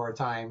share of our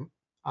time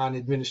on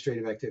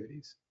administrative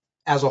activities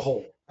as a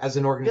whole, as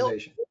an Bill,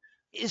 organization.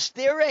 is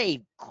there a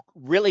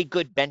really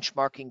good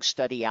benchmarking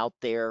study out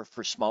there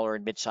for smaller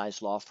and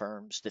mid-sized law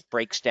firms that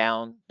breaks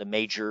down the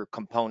major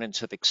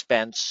components of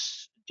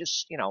expense,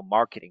 just,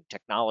 marketing,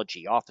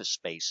 technology, office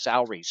space,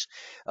 salaries,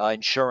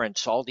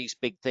 insurance, all these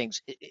big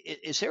things?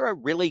 Is there a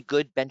really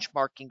good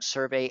benchmarking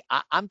survey?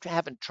 I'm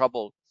having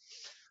trouble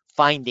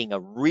finding a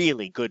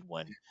really good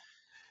one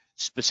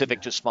specific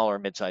Yeah. to smaller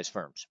and mid-sized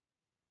firms.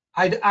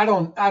 I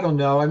don't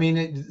know. I mean,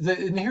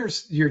 and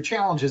here's your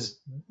challenges.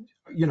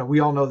 We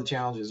all know the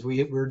challenges.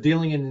 We're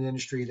dealing in an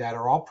industry that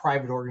are all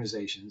private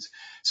organizations,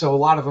 so a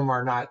lot of them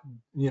are not,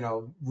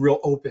 real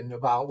open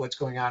about what's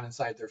going on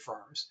inside their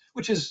firms,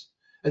 which is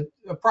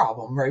a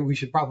problem, right? We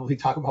should probably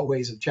talk about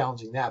ways of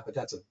challenging that, but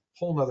that's a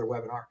whole nother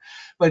webinar.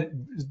 But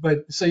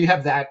so you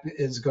have that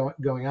is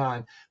going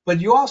on, but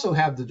you also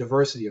have the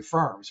diversity of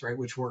firms, right,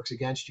 which works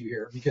against you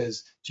here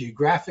because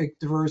geographic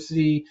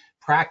diversity,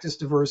 practice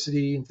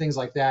diversity, and things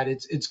like that.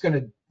 It's going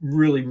to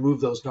really move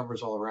those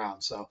numbers all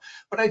around. So,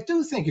 but I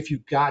do think if you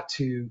got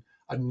to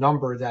a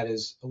number that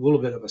is a little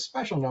bit of a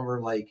special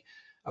number, like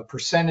a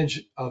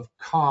percentage of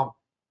comp,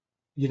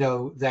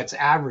 that's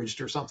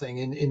averaged or something,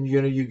 and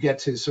you get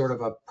to sort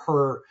of a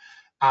per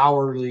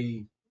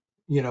hourly,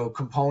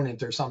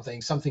 component or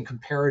something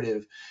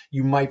comparative,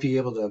 you might be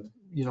able to,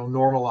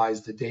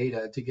 normalize the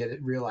data to get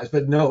it realized.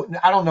 But no,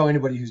 I don't know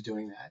anybody who's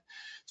doing that.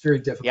 It's very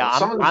Yeah, difficult.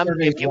 Some of the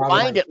surveys if you Rob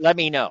and I, find it, let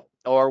me know,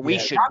 or we yeah,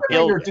 should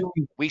build it.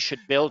 We should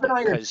Rob build and it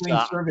I are because doing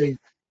surveys.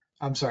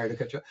 I'm sorry to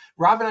cut you.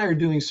 Rob and I are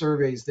doing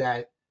surveys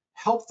that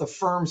help the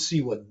firm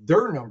see what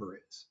their number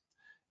is,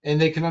 and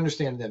they can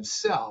understand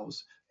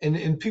themselves.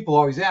 And people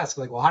always ask,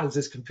 like, well, how does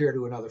this compare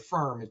to another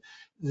firm? And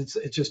it's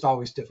just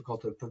always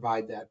difficult to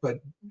provide that, but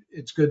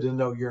it's good to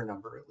know your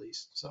number at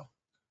least. So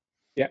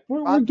Yeah,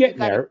 we're Rob, you getting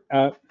got it.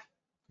 there.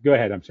 Go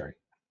ahead. I'm sorry.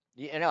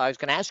 I was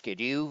going to ask you,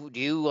 do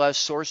you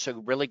source a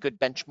really good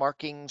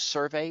benchmarking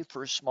survey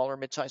for smaller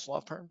mid-sized law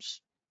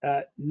firms?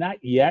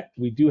 Not yet.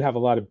 We do have a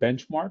lot of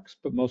benchmarks,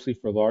 but mostly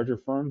for larger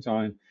firms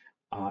on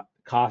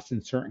costs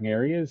in certain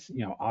areas,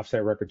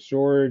 offsite record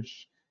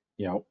storage,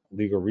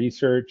 legal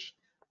research,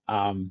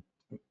 um,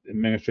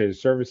 administrative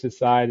services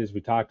side, as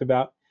we talked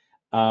about.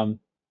 Um,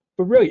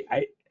 but really,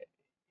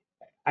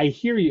 I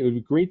hear you. It would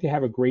be great to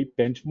have a great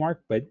benchmark,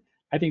 but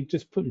I think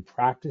just putting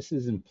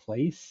practices in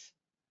place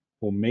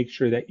will make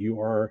sure that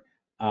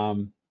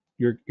um,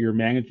 you're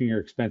managing your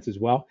expenses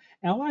well.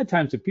 And a lot of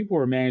times, if people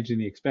who are managing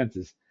the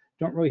expenses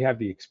don't really have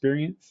the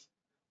experience,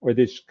 or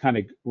they just kind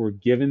of were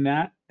given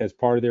that as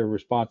part of their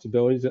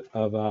responsibilities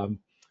of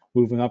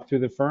moving up through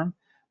the firm,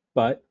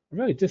 but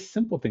really just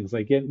simple things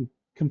like getting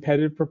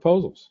competitive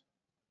proposals.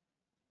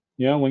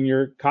 When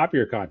your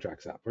copier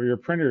contracts up, or your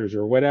printers,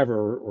 or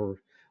whatever,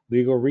 or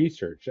legal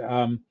research,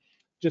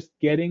 just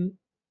getting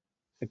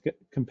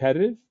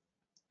competitive.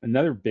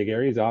 Another big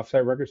area is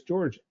offsite record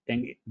storage,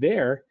 and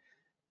there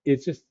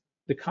it's just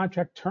the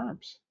contract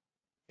terms,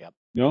 Yep.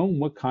 knowing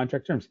what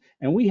contract terms.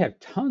 And we have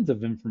tons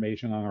of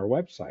information on our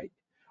website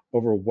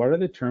over what are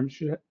the terms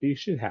you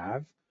should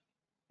have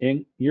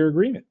in your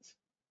agreements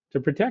to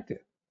protect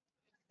it.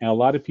 And a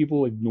lot of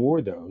people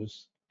ignore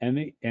those, and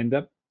they end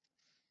up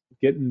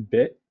getting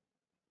bit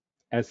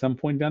at some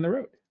point down the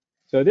road.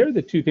 So they're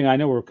the two things. I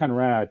know we're kind of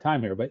running out of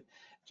time here, but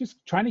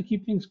just trying to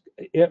keep things,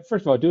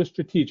 first of all, do it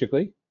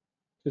strategically.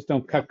 Just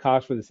don't Yep. cut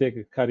costs for the sake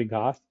of cutting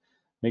costs.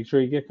 Make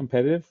sure you get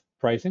competitive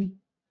pricing.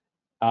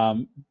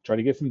 Try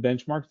to get some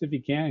benchmarks if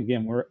you can.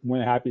 Again,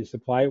 we're happy to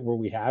supply it where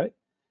we have it,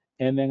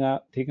 and then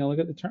taking a look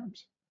at the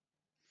terms.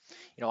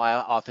 I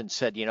often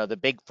said, the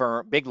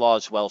big law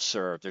is well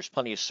served. There's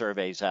plenty of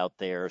surveys out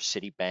there,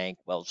 Citibank,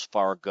 Wells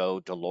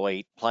Fargo,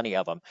 Deloitte, plenty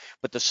of them.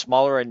 But the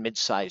smaller and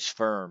mid-sized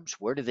firms,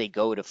 where do they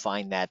go to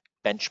find that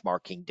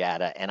benchmarking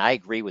data? And I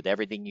agree with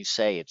everything you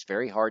say. It's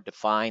very hard to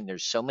find.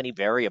 There's so many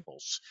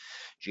variables,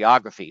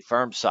 geography,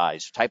 firm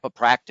size, type of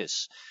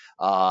practice.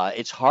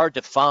 It's hard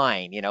to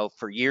find.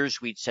 For years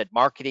we'd said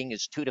marketing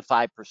is 2 to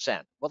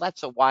 5%. Well,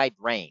 that's a wide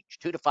range.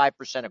 2 to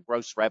 5% of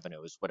gross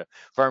revenue is what a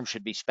firm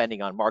should be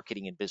spending on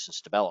marketing and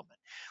business development.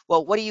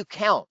 Well, what do you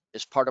count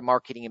as part of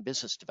marketing and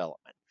business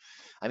development?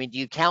 I mean, do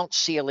you count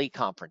CLE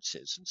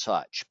conferences and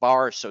such,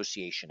 bar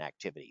association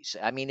activities?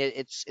 I mean,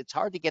 it's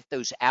hard to get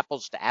those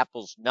apples to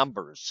apples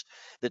numbers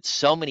that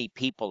so many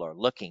people are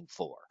looking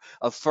for.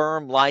 A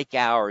firm like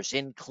ours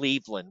in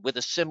Cleveland with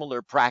a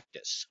similar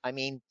practice. I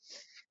mean,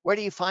 where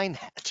do you find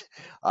that?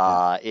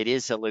 yeah, It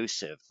is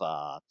elusive.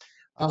 sounds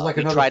like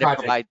We another try to project,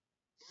 provide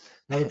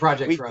another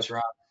project we for us,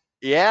 Rob.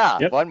 Yeah,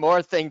 Yep. one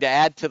more thing to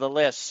add to the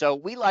list. So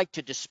we like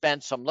to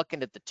dispense, I'm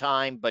looking at the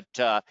time, but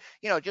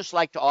just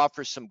like to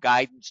offer some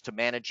guidance to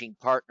managing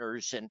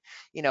partners and,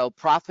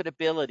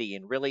 profitability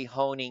and really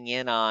honing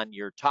in on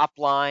your top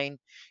line,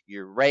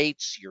 your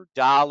rates, your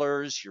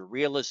dollars, your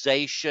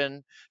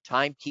realization,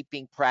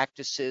 timekeeping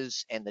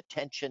practices, and the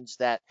tensions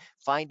that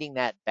finding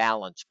that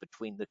balance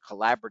between the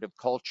collaborative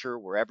culture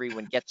where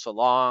everyone gets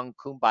along,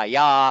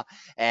 kumbaya,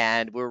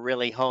 and we're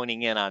really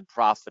honing in on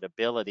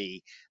profitability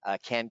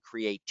can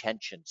create tensions.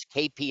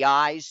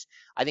 KPIs,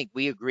 I think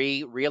we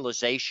agree,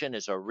 realization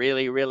is a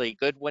really, really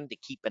good one to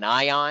keep an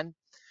eye on.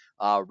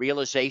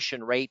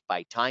 Realization rate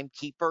by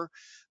timekeeper.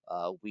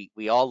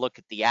 We all look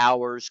at the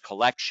hours,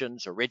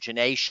 collections,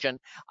 origination.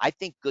 I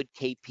think good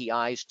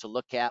KPIs to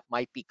look at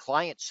might be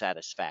client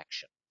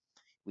satisfaction.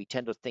 We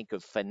tend to think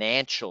of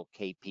financial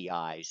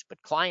KPIs,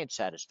 but client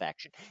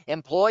satisfaction,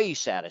 employee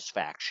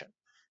satisfaction.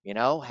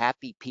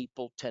 Happy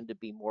people tend to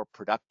be more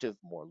productive,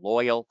 more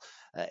loyal.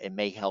 It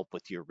may help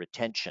with your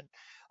retention.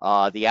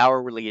 The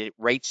hourly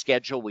rate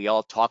schedule we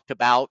all talked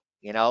about.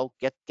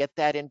 Get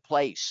that in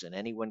place, and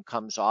anyone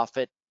comes off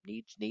it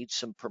needs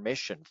some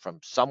permission from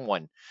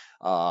someone,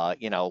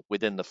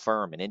 within the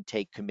firm, an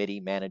intake committee,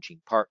 managing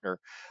partner,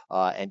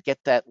 and get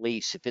that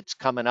lease. If it's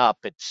coming up,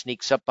 it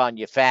sneaks up on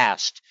you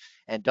fast,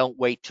 and don't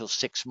wait till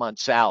 6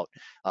 months out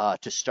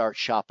to start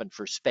shopping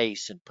for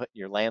space and putting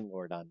your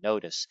landlord on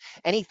notice.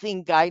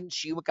 Anything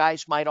guidance you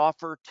guys might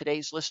offer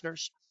today's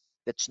listeners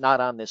that's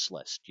not on this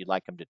list you'd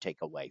like them to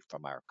take away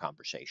from our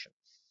conversation?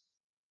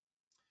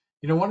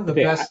 One of the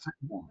Okay. best,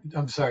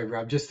 I'm sorry,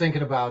 Rob, just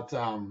thinking about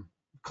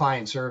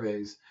client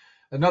surveys.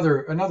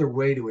 Another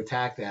way to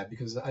attack that,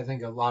 because I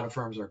think a lot of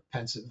firms are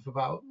pensive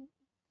about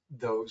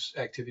those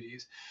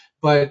activities.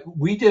 But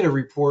we did a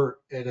report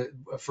at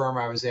a firm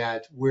I was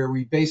at where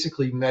we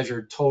basically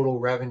measured total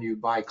revenue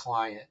by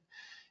client.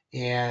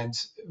 And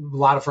a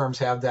lot of firms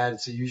have that.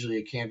 It's usually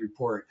a canned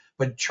report,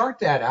 but chart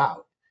that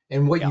out.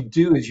 And what Yeah, you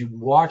do is you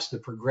watch the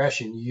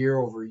progression year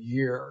over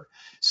year.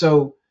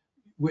 So,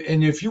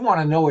 and if you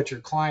want to know what your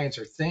clients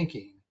are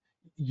thinking,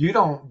 you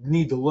don't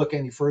need to look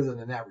any further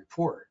than that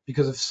report,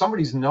 because if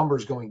somebody's number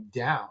is going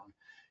down,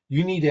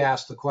 you need to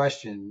ask the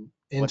question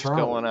what's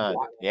internally, going on?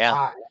 why? Yeah,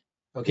 Why?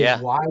 Okay, yeah,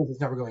 why is this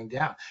number going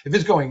down? If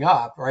it's going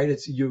up, right?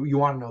 It's you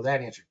want to know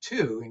that answer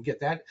too and get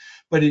that.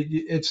 But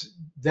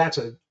that's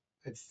a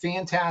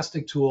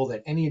fantastic tool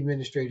that any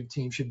administrative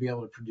team should be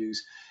able to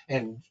produce.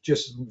 And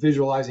just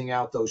visualizing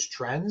out those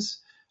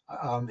trends,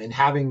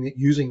 and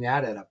using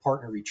that at a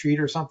partner retreat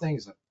or something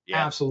is an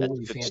yeah, that's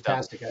absolutely good stuff.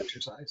 fantastic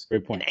exercise.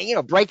 Great And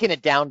point. breaking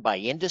it down by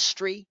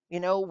industry,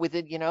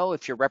 within,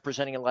 if you're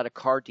representing a lot of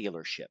car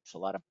dealerships, a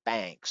lot of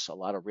banks, a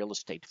lot of real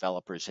estate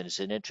developers, and it's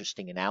an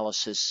interesting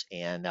analysis.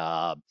 And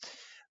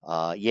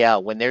yeah,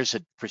 when there's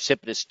a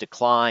precipitous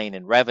decline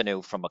in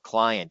revenue from a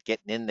client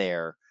getting in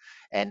there,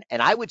 and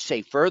I would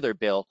say further,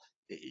 Bill,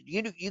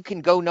 you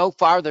can go no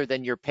farther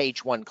than your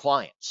page one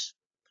clients.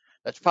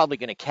 That's probably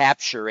going to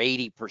capture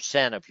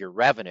 80% of your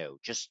revenue,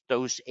 just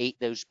those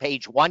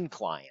page one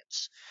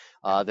clients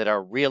Yeah. that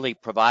are really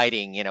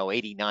providing,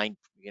 80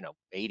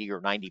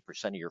 or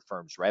 90% of your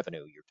firm's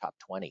revenue, your top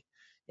 20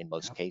 in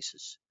most Yeah.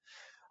 cases.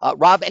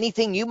 Rob,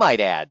 anything you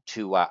might add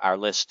to our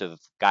list of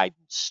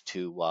guidance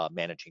to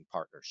managing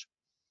partners?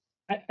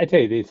 I tell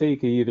you, they say you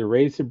can either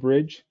raise the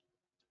bridge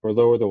or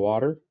lower the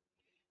water.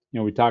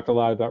 We talked a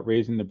lot about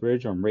raising the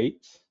bridge on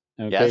rates,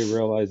 okay, Yes.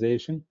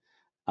 realization.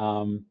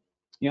 Um,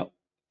 you know,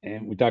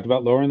 and we talked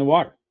about lowering the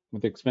water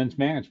with expense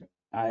management.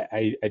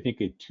 I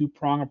think a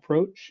two-prong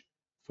approach,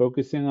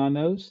 focusing on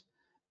those,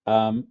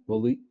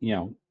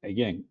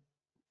 again,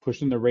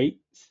 pushing the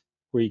rates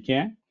where you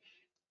can,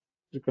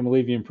 is going to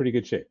leave you in pretty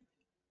good shape.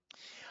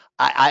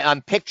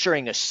 I'm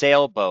picturing a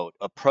sailboat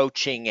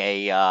approaching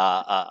a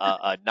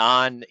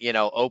non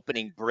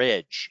opening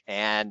bridge,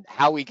 and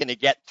how are we going to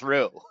get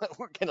through?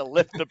 We're going to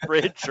lift the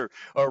bridge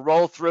or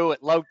roll through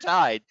at low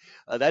tide.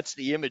 That's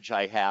the image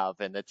I have,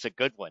 and it's a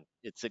good one.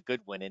 It's a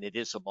good one, and it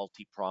is a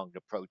multi-pronged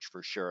approach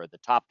for sure. The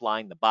top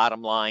line, the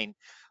bottom line,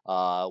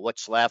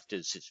 what's left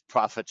is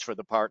profits for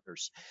the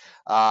partners.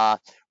 Uh,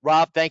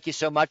 Rob, thank you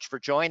so much for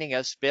joining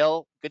us.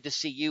 Bill, good to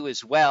see you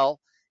as well.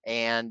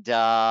 And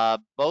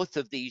both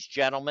of these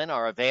gentlemen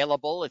are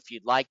available if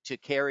you'd like to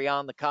carry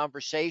on the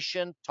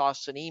conversation,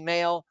 toss an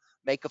email,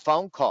 make a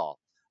phone call.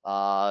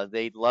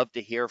 They'd love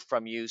to hear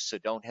from you, so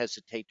don't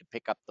hesitate to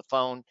pick up the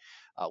phone.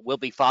 We'll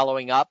be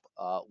following up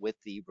with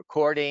the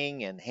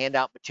recording and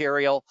handout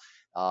material,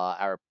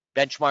 our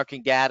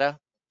benchmarking data,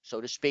 so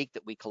to speak,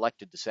 that we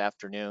collected this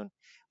afternoon.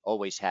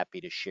 Always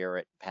happy to share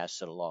it and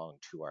pass it along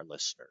to our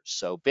listeners.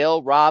 So,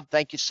 Bill, Rob,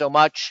 thank you so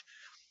much.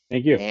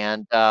 Thank you.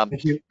 And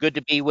Thank you. good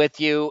to be with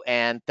you.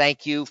 And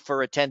thank you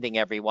for attending,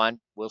 everyone.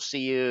 We'll see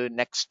you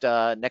next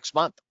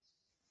month.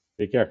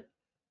 Take care.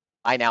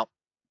 Bye now.